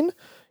McClane?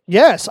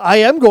 Yes, I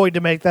am going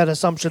to make that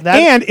assumption.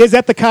 And is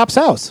at the cop's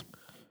house.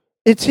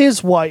 It's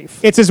his wife.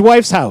 It's his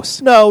wife's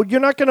house. No, you're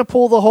not going to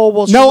pull the whole...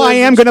 Well, no, I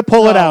am going to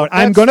pull it out.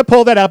 I'm going to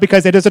pull that out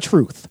because it is a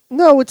truth.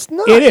 No, it's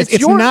not. It is.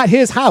 It's not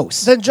his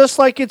house.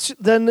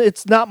 Then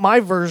it's not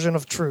my version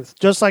of truth.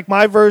 Just like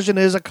my version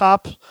is a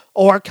cop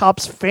or a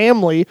cop's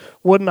family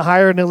wouldn't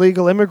hire an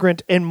illegal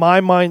immigrant in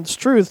my mind's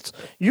truths.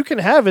 You can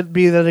have it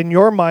be that in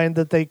your mind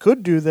that they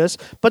could do this,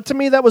 but to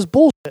me that was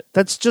bullshit.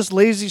 That's just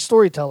lazy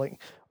storytelling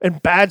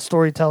and bad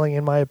storytelling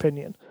in my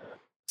opinion.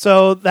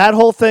 So that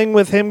whole thing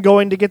with him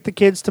going to get the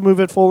kids to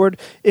move it forward,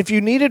 if you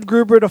needed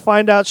Gruber to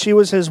find out she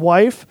was his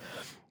wife,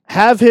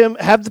 have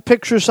the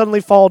picture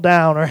suddenly fall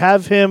down or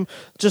have him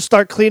just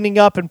start cleaning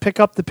up and pick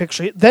up the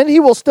picture. Then he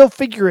will still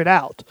figure it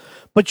out.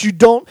 But you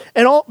don't,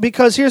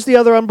 because here's the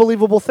other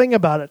unbelievable thing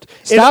about it.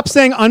 Stop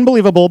saying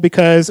unbelievable,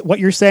 because what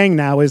you're saying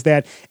now is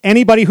that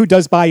anybody who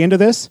does buy into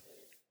this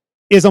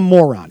is a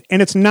moron.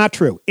 And it's not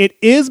true. It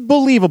is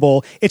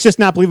believable. It's just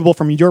not believable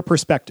from your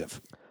perspective.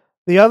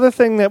 The other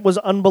thing that was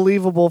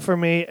unbelievable for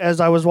me as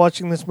I was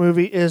watching this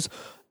movie is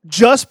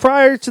just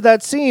prior to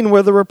that scene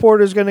where the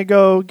reporter is going to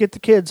go get the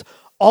kids,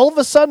 all of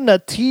a sudden a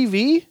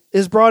TV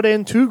is brought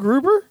in to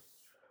Gruber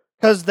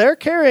because they're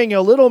carrying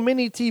a little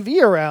mini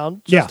TV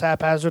around just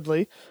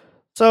haphazardly.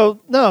 So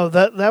no,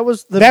 that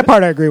was that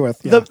part I agree with.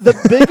 Yeah. The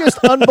biggest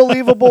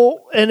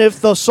unbelievable, and if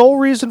the sole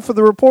reason for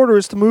the reporter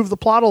is to move the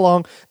plot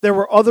along, there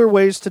were other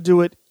ways to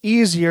do it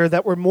easier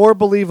that were more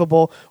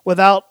believable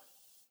without.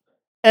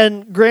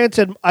 And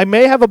granted, I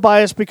may have a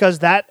bias because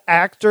that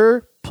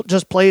actor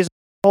just plays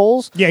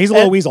holes. Yeah, he's a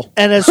little weasel.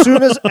 And as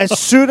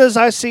soon as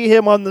I see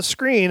him on the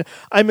screen,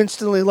 I'm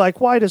instantly like,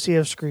 why does he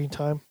have screen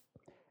time?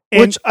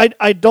 Which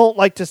I don't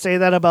like to say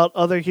that about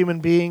other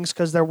human beings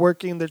because they're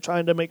working, they're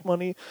trying to make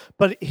money.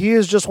 But he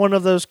is just one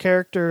of those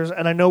characters,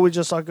 and I know we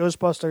just saw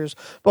Ghostbusters,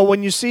 but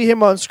when you see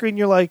him on screen,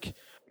 you're like,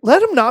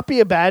 let him not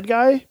be a bad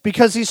guy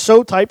because he's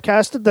so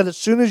typecasted that as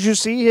soon as you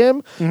see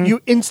him,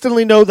 you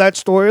instantly know that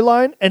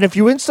storyline. And if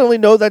you instantly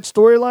know that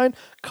storyline,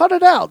 cut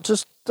it out.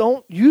 Just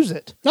don't use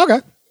it.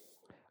 Okay.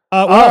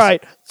 All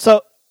right.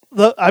 So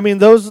those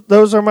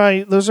are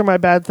my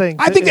bad things.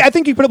 I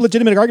think you put up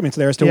legitimate arguments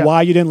there as to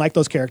why you didn't like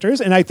those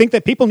characters, and I think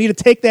that people need to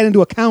take that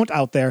into account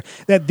out there.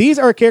 That these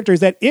are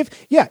characters that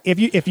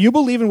if you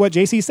believe in what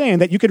JC's saying,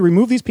 that you could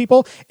remove these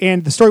people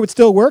and the story would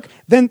still work,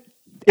 then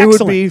it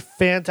would be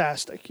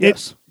fantastic.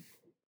 Yes.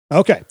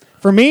 Okay.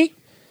 For me,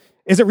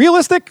 is it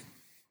realistic?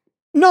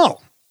 No.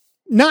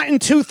 Not in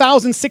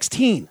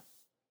 2016.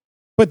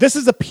 But this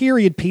is a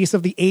period piece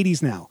of the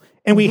 80s now.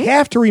 And we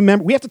have to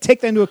remember, we have to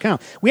take that into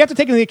account. We have to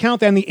take into account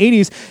that in the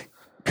 80s,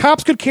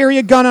 cops could carry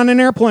a gun on an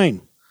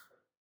airplane.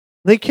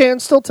 They can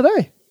still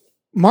today.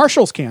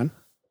 Marshals can.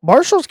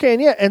 Marshals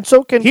can, yeah, and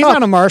so can He's cops.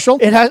 not a marshal.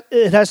 It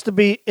has to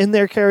be in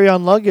their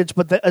carry-on luggage,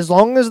 but as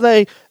long as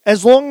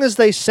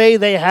they say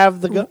they have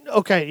the gun,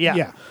 okay,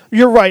 yeah,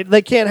 you're right.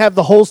 They can't have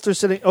the holster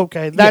sitting.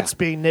 Okay, that's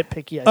being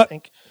nitpicky. I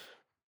think.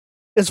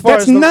 As far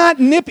that's as not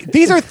nitpicky.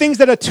 These are things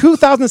that a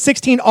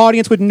 2016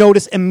 audience would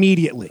notice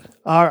immediately.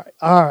 All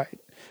right.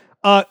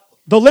 The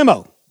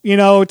limo.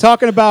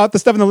 Talking about the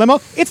stuff in the limo.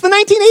 It's the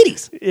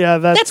 1980s. Yeah,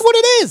 that's what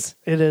it is.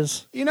 It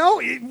is. What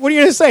are you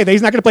going to say? That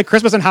he's not going to play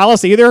Christmas in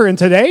Hollis either in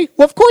today?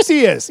 Well, of course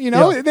he is.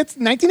 That's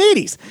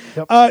 1980s.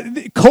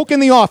 Yep. Coke in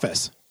the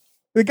office.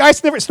 The guy's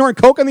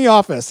snorting Coke in the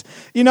office.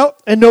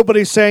 And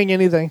nobody's saying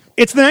anything.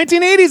 It's the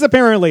 1980s,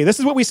 apparently. This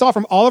is what we saw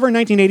from all of our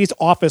 1980s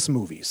office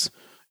movies,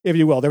 if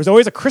you will. There was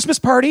always a Christmas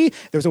party.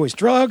 There was always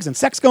drugs and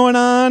sex going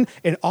on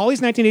in all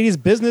these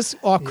 1980s business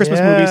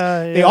Christmas movies.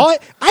 They all.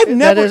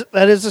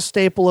 That is a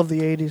staple of the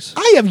 80s.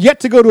 I have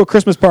yet to go to a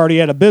Christmas party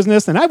at a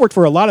business, and I've worked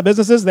for a lot of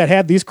businesses that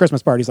had these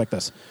Christmas parties like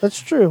this. That's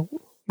true.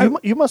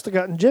 You must have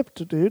gotten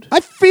gypped, dude. I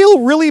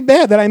feel really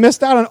bad that I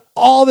missed out on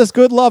all this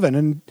good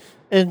loving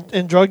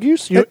and drug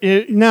use.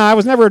 No, I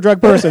was never a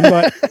drug person,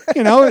 but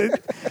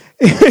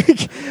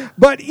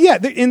but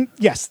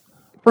yes,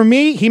 for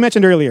me, he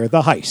mentioned earlier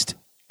the heist.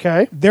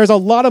 Okay. There's a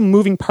lot of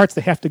moving parts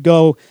that have to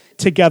go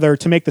together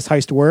to make this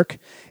heist work.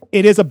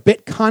 It is a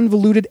bit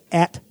convoluted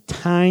at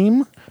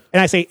time.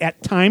 And I say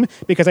at time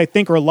because I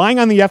think relying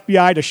on the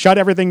FBI to shut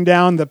everything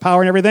down, the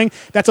power and everything,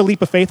 that's a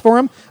leap of faith for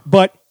him.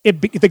 But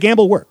the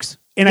gamble works.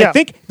 And I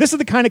think this is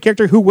the kind of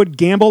character who would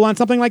gamble on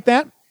something like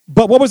that.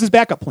 But what was his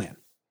backup plan?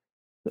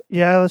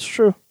 Yeah, that's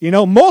true. You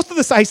know, most of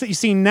the sites that you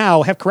see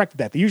now have corrected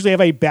that. They usually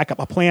have a backup,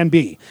 a plan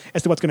B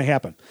as to what's going to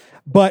happen.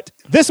 But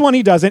this one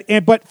he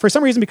doesn't. But for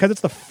some reason, because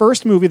it's the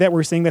first movie that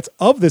we're seeing that's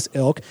of this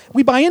ilk,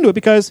 we buy into it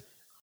because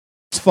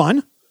it's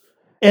fun.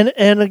 And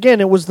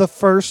again, it was the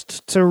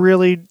first to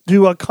really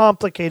do a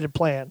complicated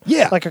plan.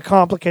 Yeah. Like a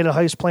complicated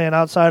heist plan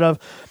outside of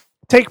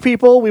take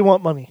people, we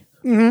want money.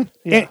 Mm-hmm.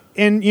 Yeah.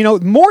 And you know,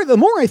 the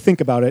more I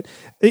think about it,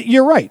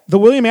 you're right. The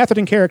William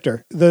Atherton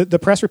character, the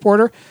press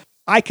reporter,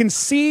 I can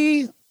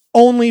see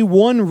only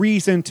one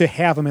reason to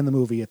have him in the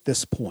movie at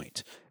this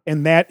point.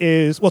 And that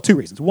is, well, two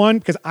reasons. One,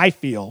 because I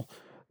feel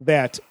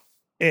that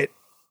it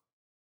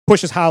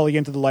pushes Holly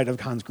into the light of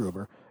Hans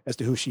Gruber as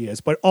to who she is.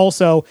 But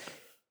also,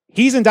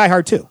 he's in Die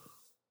Hard 2.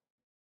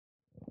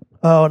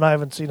 Oh, and I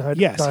haven't seen Die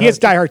Yes, Hard. he has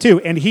Die Hard 2.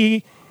 And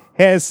he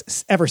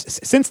has, ever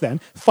since then,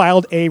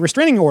 filed a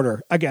restraining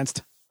order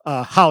against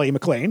Holly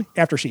McClane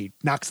after she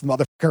knocks the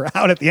motherfucker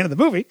out at the end of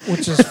the movie.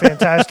 Which is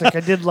fantastic.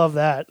 I did love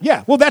that.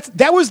 Yeah, well,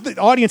 that was the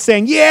audience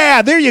saying,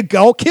 yeah, there you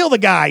go, kill the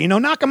guy, you know,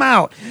 knock him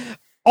out.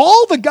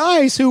 All the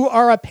guys who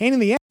are a pain in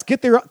the ass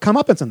get their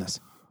comeuppance in this.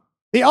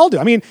 They all do.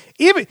 I mean,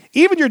 even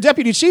your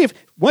deputy chief,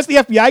 once the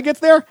FBI gets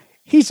there,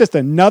 he's just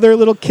another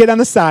little kid on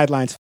the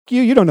sidelines. F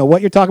you don't know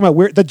what you're talking about.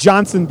 We're the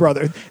Johnson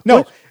brother.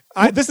 No,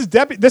 this is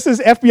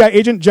FBI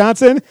agent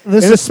Johnson.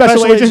 This is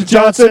Special Agent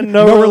Johnson,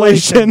 no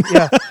relation.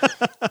 Yeah.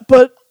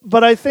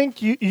 But I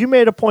think you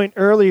made a point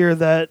earlier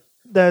that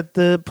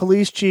the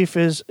police chief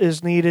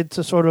is needed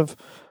to sort of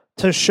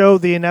to show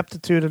the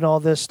ineptitude and all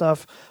this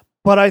stuff.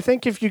 But I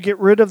think if you get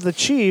rid of the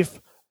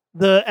chief,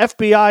 the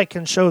FBI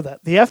can show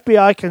that. The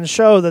FBI can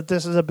show that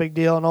this is a big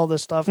deal and all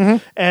this stuff.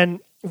 Mm-hmm. And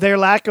their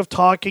lack of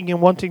talking and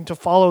wanting to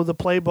follow the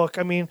playbook,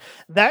 I mean,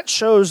 that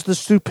shows the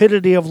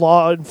stupidity of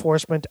law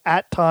enforcement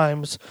at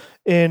times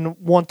in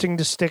wanting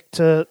to stick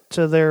to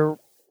their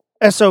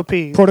SOP.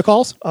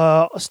 Protocols?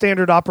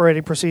 Standard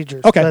operating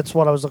procedures. Okay. That's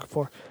what I was looking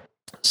for.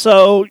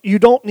 So you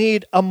don't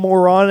need a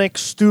moronic,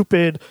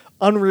 stupid,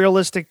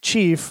 unrealistic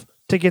chief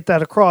to get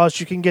that across.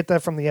 You can get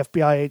that from the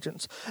FBI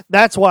agents.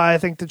 That's why I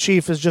think the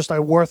chief is just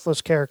a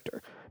worthless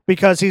character.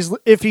 Because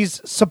if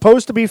he's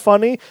supposed to be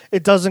funny,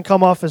 it doesn't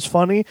come off as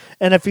funny.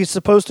 And if he's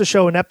supposed to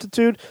show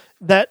ineptitude,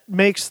 that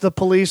makes the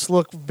police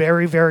look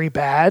very, very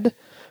bad.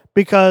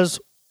 Because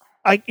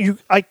I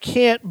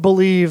can't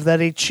believe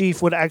that a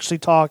chief would actually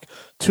talk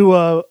to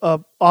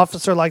a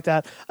officer like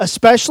that,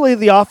 especially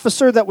the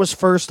officer that was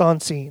first on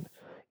scene.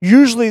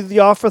 Usually the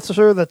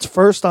officer that's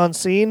first on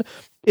scene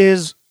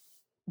is,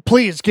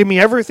 please give me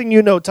everything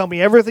you know. Tell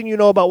me everything you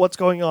know about what's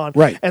going on.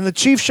 Right. And the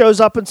chief shows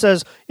up and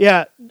says,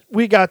 yeah,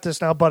 we got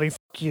this now, buddy.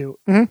 Fuck you.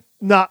 Mm-hmm.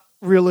 Not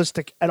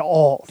realistic at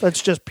all.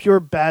 That's just pure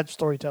bad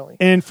storytelling.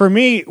 And for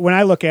me, when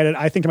I look at it,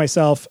 I think to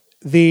myself,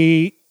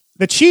 the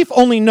deputy chief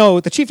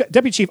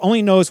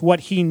only knows what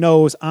he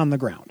knows on the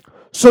ground.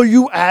 So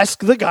you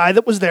ask the guy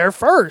that was there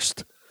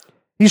first.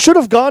 He should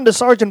have gone to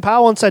Sergeant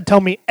Powell and said, tell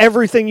me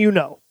everything you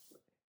know.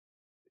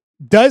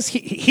 Does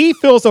he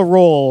fills a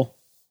role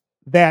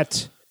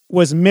that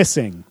was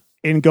missing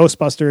in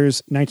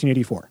Ghostbusters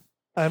 1984.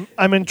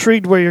 I'm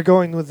intrigued where you're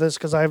going with this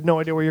because I have no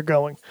idea where you're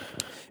going.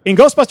 In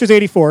Ghostbusters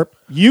 84,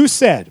 you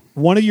said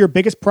one of your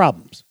biggest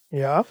problems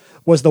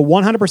was the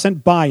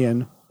 100%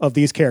 buy-in of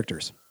these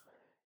characters.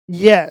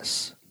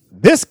 Yes.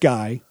 This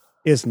guy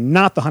is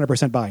not the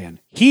 100% buy-in.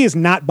 He is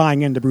not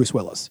buying into Bruce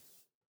Willis.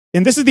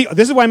 And this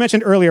is why I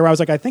mentioned earlier, where I was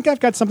like, I think I've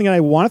got something that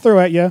I want to throw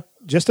at you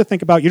just to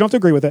think about. You don't have to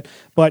agree with it,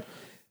 but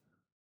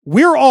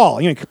we're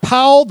all,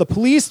 Powell, the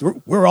police,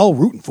 we're all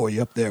rooting for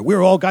you up there.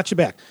 We're all got you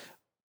back.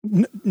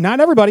 Not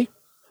everybody.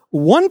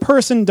 One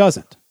person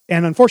doesn't.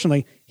 And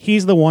unfortunately,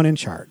 he's the one in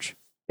charge,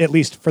 at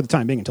least for the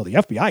time being until the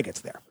FBI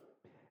gets there.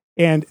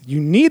 And you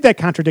need that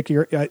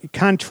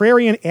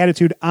contrarian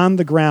attitude on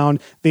the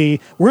ground. We're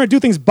going to do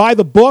things by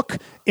the book.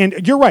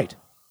 And you're right.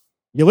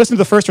 You listen to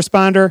the first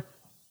responder.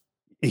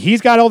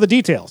 He's got all the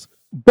details.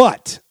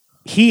 But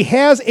he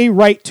has a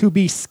right to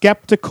be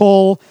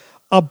skeptical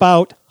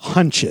about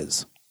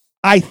hunches.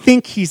 I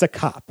think he's a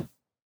cop.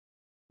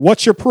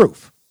 What's your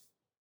proof?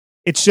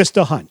 It's just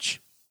a hunch.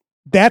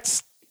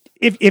 That's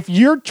if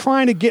you're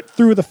trying to get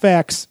through the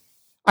facts.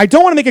 I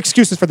don't want to make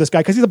excuses for this guy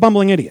because he's a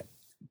bumbling idiot.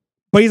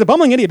 But he's a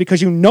bumbling idiot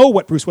because you know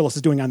what Bruce Willis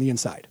is doing on the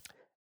inside.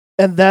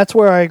 And that's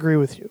where I agree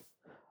with you.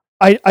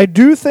 I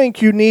do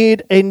think you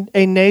need a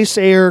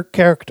naysayer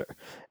character.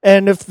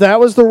 And if that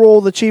was the role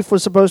the chief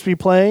was supposed to be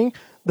playing,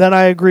 then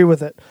I agree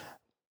with it.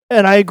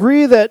 And I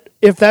agree that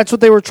if that's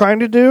what they were trying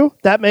to do,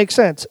 that makes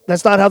sense.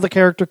 That's not how the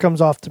character comes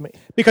off to me.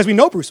 Because we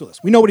know Bruce Willis.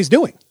 We know what he's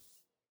doing.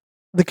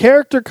 The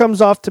character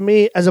comes off to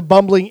me as a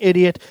bumbling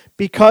idiot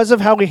because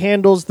of how he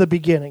handles the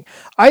beginning.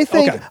 I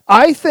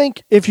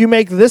think if you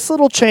make this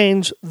little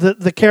change,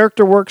 the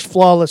character works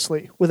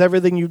flawlessly with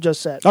everything you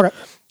just said. Okay.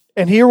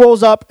 And he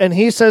rolls up and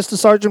he says to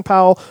Sergeant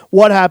Powell,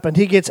 what happened?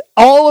 He gets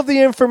all of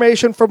the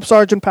information from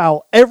Sergeant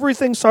Powell,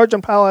 everything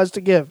Sergeant Powell has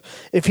to give.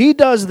 If he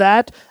does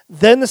that,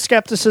 then the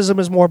skepticism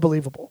is more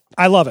believable.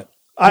 I love it.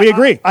 We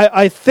agree.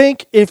 I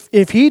think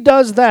if he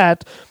does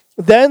that,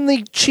 then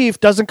the chief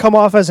doesn't come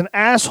off as an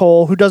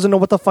asshole who doesn't know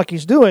what the fuck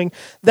he's doing.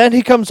 Then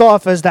he comes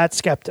off as that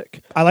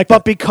skeptic. I like But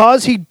that.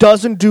 because he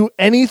doesn't do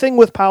anything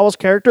with Powell's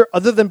character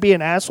other than be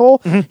an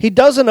asshole, he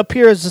doesn't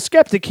appear as a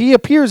skeptic. He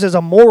appears as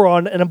a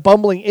moron and a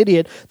bumbling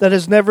idiot that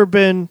has never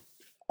been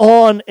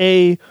on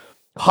a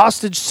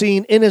hostage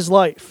scene in his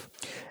life.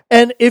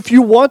 And if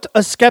you want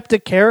a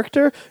skeptic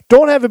character,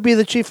 don't have it be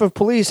the chief of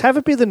police. Have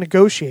it be the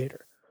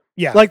negotiator.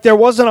 Yeah. Like there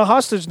wasn't a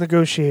hostage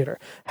negotiator.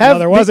 No,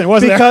 there wasn't,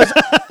 was there?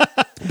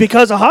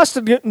 Because a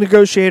hostage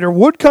negotiator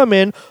would come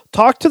in,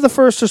 talk to the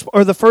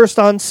first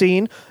on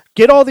scene,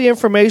 get all the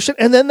information,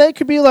 and then they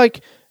could be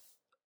like,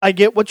 I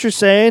get what you're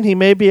saying. He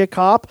may be a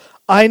cop.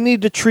 I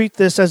need to treat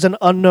this as an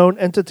unknown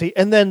entity.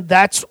 And then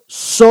that's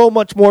so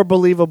much more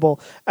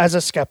believable as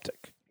a skeptic.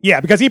 Yeah,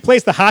 because he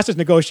plays the hostage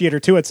negotiator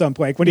too at some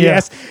point when he Yeah.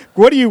 asks,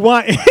 "What do you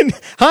want?" And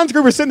Hans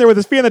Gruber's sitting there with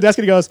his feet on the desk,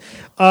 and he goes,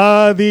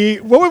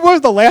 what was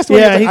the last one?"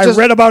 Yeah, He's like, I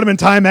read about him in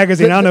Time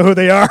magazine. I don't know who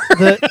they are."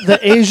 The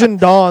Asian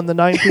Dawn, the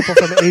 9 people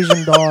from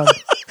Asian Dawn.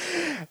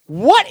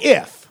 What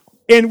if?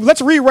 And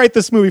let's rewrite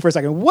this movie for a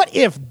second. What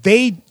if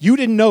you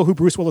didn't know who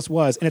Bruce Willis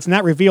was, and it's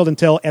not revealed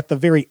until at the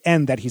very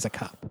end that he's a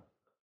cop,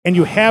 and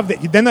you have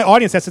that? Then the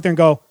audience has to sit there and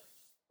go,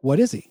 "What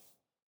is he?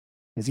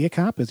 Is he a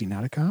cop? Is he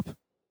not a cop?"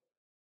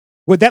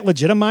 Would that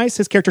legitimize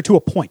his character to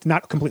a point?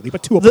 Not completely,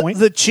 but to a point?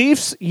 The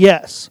Chiefs,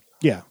 yes.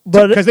 Yeah.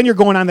 But- Because then you're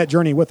going on that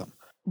journey with them.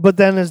 But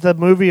then is the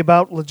movie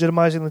about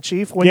legitimizing the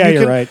chief? When Yeah, you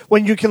you're can, right.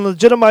 When you can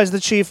legitimize the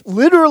chief,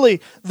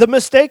 literally, the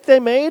mistake they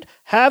made,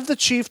 have the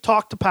chief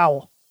talk to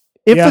Powell.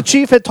 If Yeah. the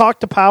chief had talked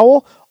to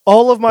Powell,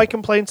 all of my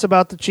complaints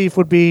about the chief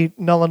would be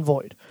null and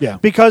void. Yeah.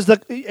 Because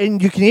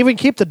and you can even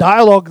keep the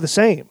dialogue the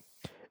same.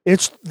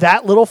 It's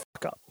that little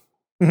fuck up.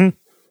 Mm-hmm.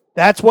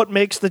 That's what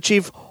makes the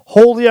chief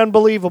wholly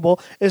unbelievable,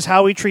 is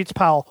how he treats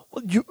Powell.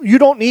 You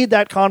don't need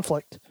that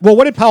conflict. Well,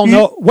 what did Powell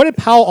know? What did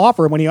Powell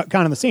offer when he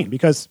got on the scene?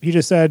 Because he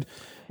just said,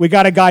 "We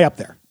got a guy up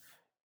there."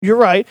 You're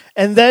right.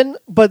 And then,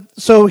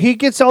 so he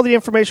gets all the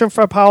information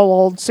from Powell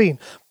on scene.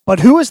 But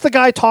who is the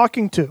guy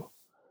talking to?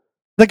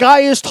 The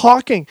guy is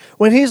talking.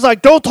 When he's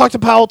like, don't talk to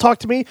Powell, talk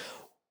to me.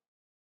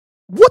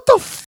 What the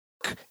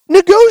fuck?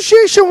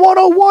 Negotiation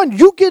 101.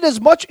 You get as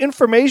much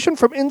information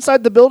from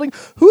inside the building.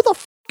 Who the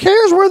fuck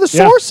cares where the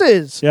source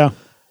is? Yeah.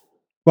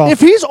 Well, If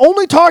he's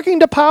only talking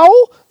to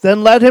Powell,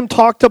 then let him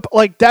talk to,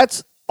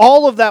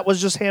 all of that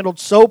was just handled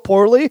so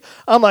poorly.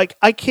 I'm like,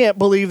 I can't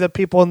believe that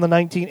people in the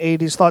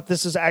 1980s thought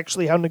this is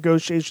actually how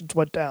negotiations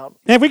went down.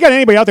 and if we got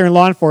anybody out there in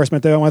law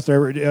enforcement that wants to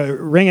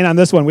ring in on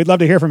this one, we'd love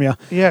to hear from you.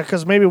 Yeah,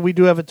 because maybe we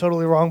do have it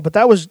totally wrong, but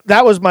that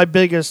was my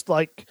biggest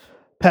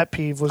pet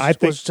peeve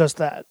was just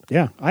that.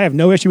 Yeah, I have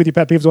no issue with your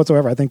pet peeves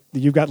whatsoever. I think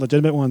you've got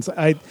legitimate ones.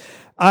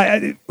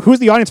 Who's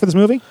the audience for this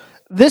movie?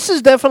 This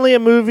is definitely a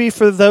movie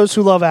for those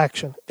who love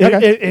action.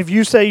 Okay. If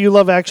you say you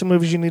love action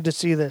movies, you need to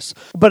see this.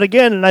 But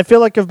again, and I feel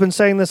like I've been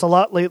saying this a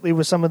lot lately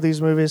with some of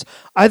these movies,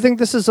 I think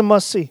this is a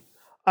must-see.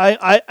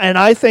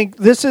 I think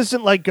this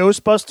isn't like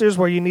Ghostbusters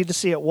where you need to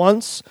see it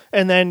once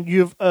and then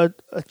you've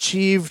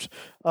achieved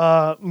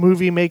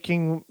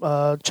movie-making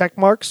check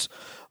marks.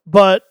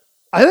 But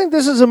I think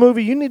this is a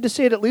movie you need to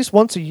see it at least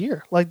once a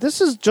year. This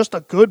is just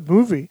a good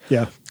movie.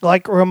 Yeah.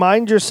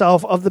 Remind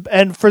yourself of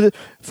and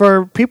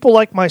for people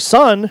like my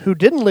son who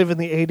didn't live in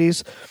the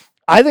 80s,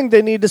 I think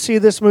they need to see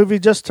this movie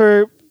just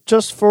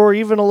for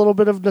even a little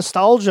bit of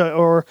nostalgia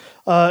or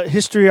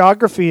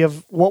historiography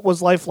of what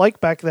was life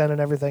like back then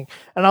and everything.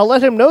 And I'll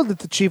let him know that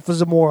the chief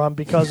was a moron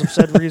because of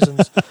said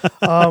reasons.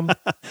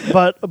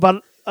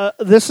 But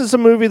this is a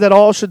movie that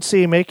all should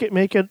see. Make it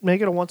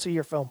a once a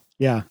year film.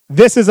 Yeah,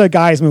 this is a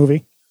guy's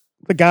movie.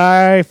 The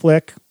guy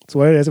flick. That's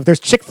what it is. If there's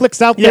chick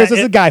flicks out there, Yeah, this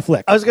is a guy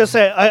flick. I was gonna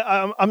say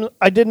I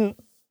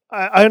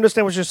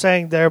understand what you're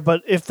saying there,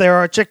 but if there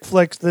are chick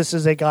flicks, this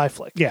is a guy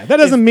flick. Yeah, that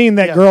doesn't mean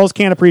that yeah. girls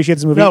can't appreciate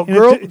this movie. No,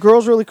 And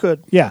girls really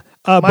could. yeah,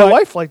 My but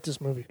wife liked this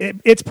movie.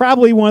 it's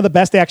probably one of the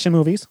best action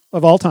movies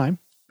of all time.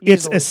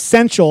 It's Easily.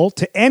 essential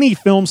to any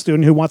film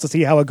student who wants to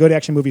see how a good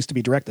action movie is to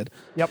be directed.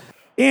 Yep.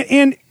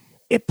 And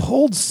it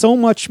pulled so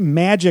much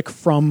magic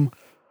from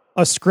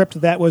a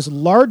script that was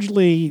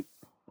largely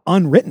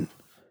unwritten.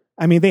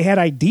 I mean, they had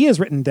ideas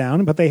written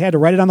down, but they had to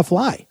write it on the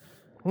fly.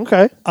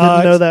 Okay.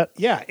 Didn't know that.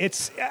 Yeah,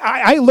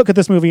 I look at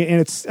this movie and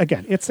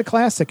it's a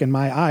classic in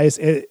my eyes.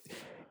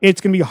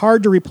 It's going to be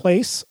hard to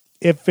replace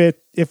if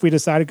we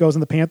decide it goes in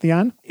the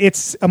Pantheon.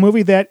 It's a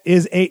movie that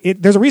is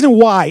there's a reason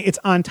why it's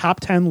on top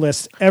 10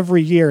 lists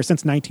every year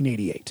since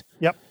 1988.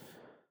 Yep.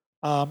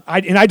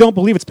 I don't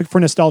believe it's for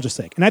nostalgia's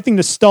sake. And I think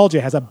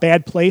nostalgia has a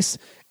bad place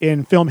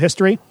in film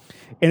history,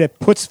 and it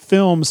puts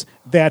films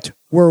that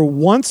were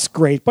once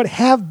great but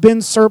have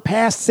been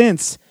surpassed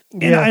since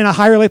in a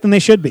higher light than they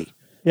should be.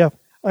 Yeah.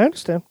 I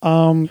understand.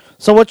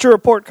 So what's your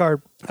report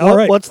card? All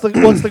right. What's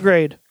the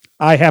grade?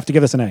 I have to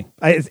give this an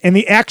A. In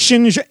the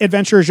action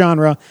adventure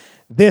genre,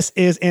 this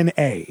is an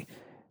A.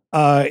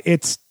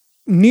 It's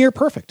near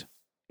perfect.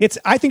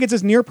 I think it's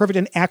as near perfect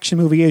an action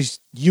movie as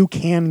you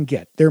can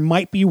get. There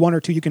might be one or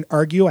two you can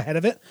argue ahead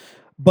of it,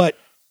 but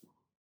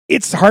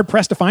it's hard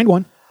pressed to find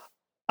one.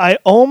 I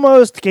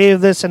almost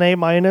gave this an A-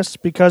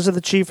 because of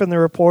the Chief and the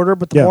Reporter,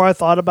 but the more I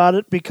thought about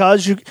it,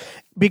 because you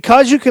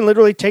can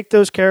literally take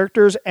those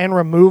characters and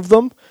remove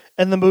them,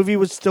 and the movie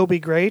would still be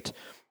great.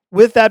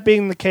 With that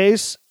being the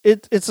case,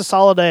 it's a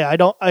solid A. I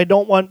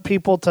don't want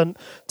people to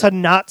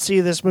not see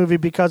this movie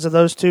because of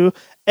those two.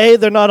 A,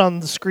 they're not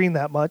on the screen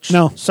that much.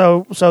 No.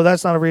 So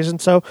that's not a reason.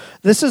 So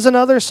this is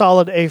another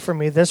solid A for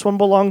me. This one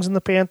belongs in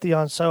the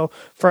Pantheon. So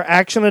for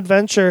action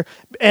adventure,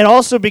 and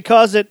also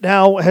because it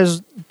now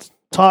has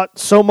taught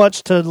so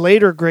much to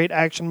later great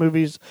action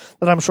movies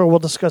that I'm sure we'll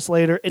discuss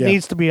later, it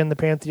needs to be in the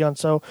Pantheon.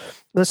 So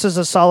this is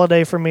a solid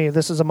A for me.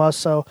 This is a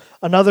must. So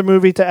another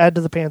movie to add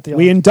to the Pantheon.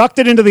 We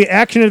inducted into the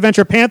Action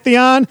Adventure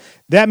Pantheon.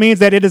 That means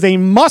that it is a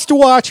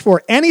must-watch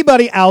for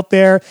anybody out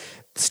there.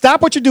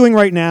 Stop what you're doing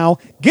right now.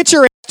 Get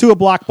your ass to a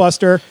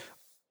Blockbuster.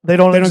 They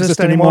don't exist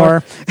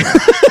anymore.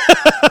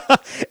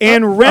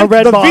 And rent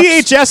Red the box.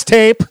 VHS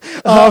tape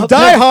of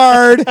Die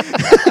Hard.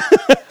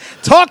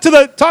 Talk to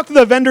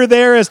the vendor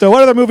there as to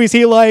what other movies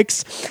he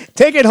likes.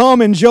 Take it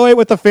home, enjoy it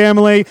with the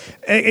family.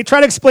 Try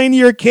to explain to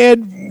your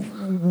kid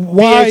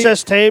why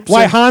VHS tapes.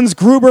 Why Hans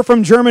Gruber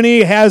from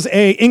Germany has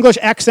a English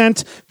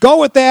accent. Go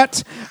with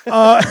that.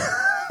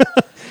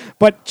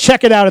 But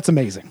check it out; it's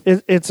amazing.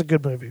 It's a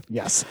good movie.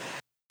 Yes.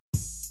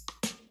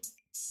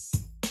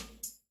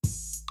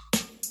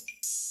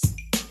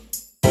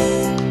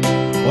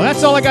 Well,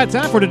 that's all I got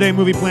time for today,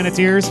 Movie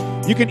Planeteers.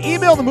 You can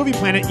email the Movie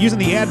Planet using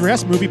the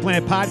address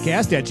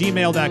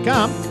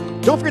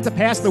movieplanetpodcast@gmail.com. Don't forget to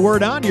pass the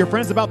word on to your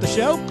friends about the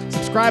show.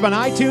 Subscribe on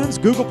iTunes,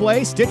 Google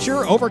Play,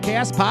 Stitcher,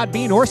 Overcast,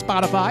 Podbean, or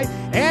Spotify,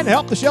 and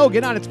help the show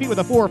get on its feet with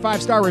a 4 or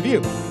 5 star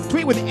review.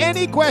 Tweet with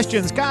any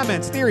questions,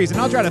 comments, theories,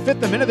 and I'll try to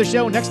fit them into the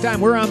show next time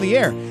we're on the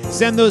air.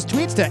 Send those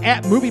tweets to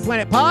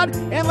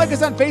 @MoviePlanetPod and like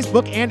us on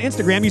Facebook and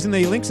Instagram using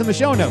the links in the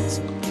show notes.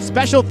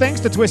 Special thanks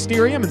to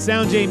Twisterium and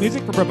Sound J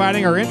Music for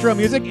providing our intro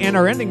music and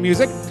our ending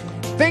music.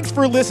 Thanks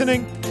for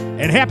listening,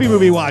 and happy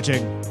movie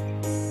watching.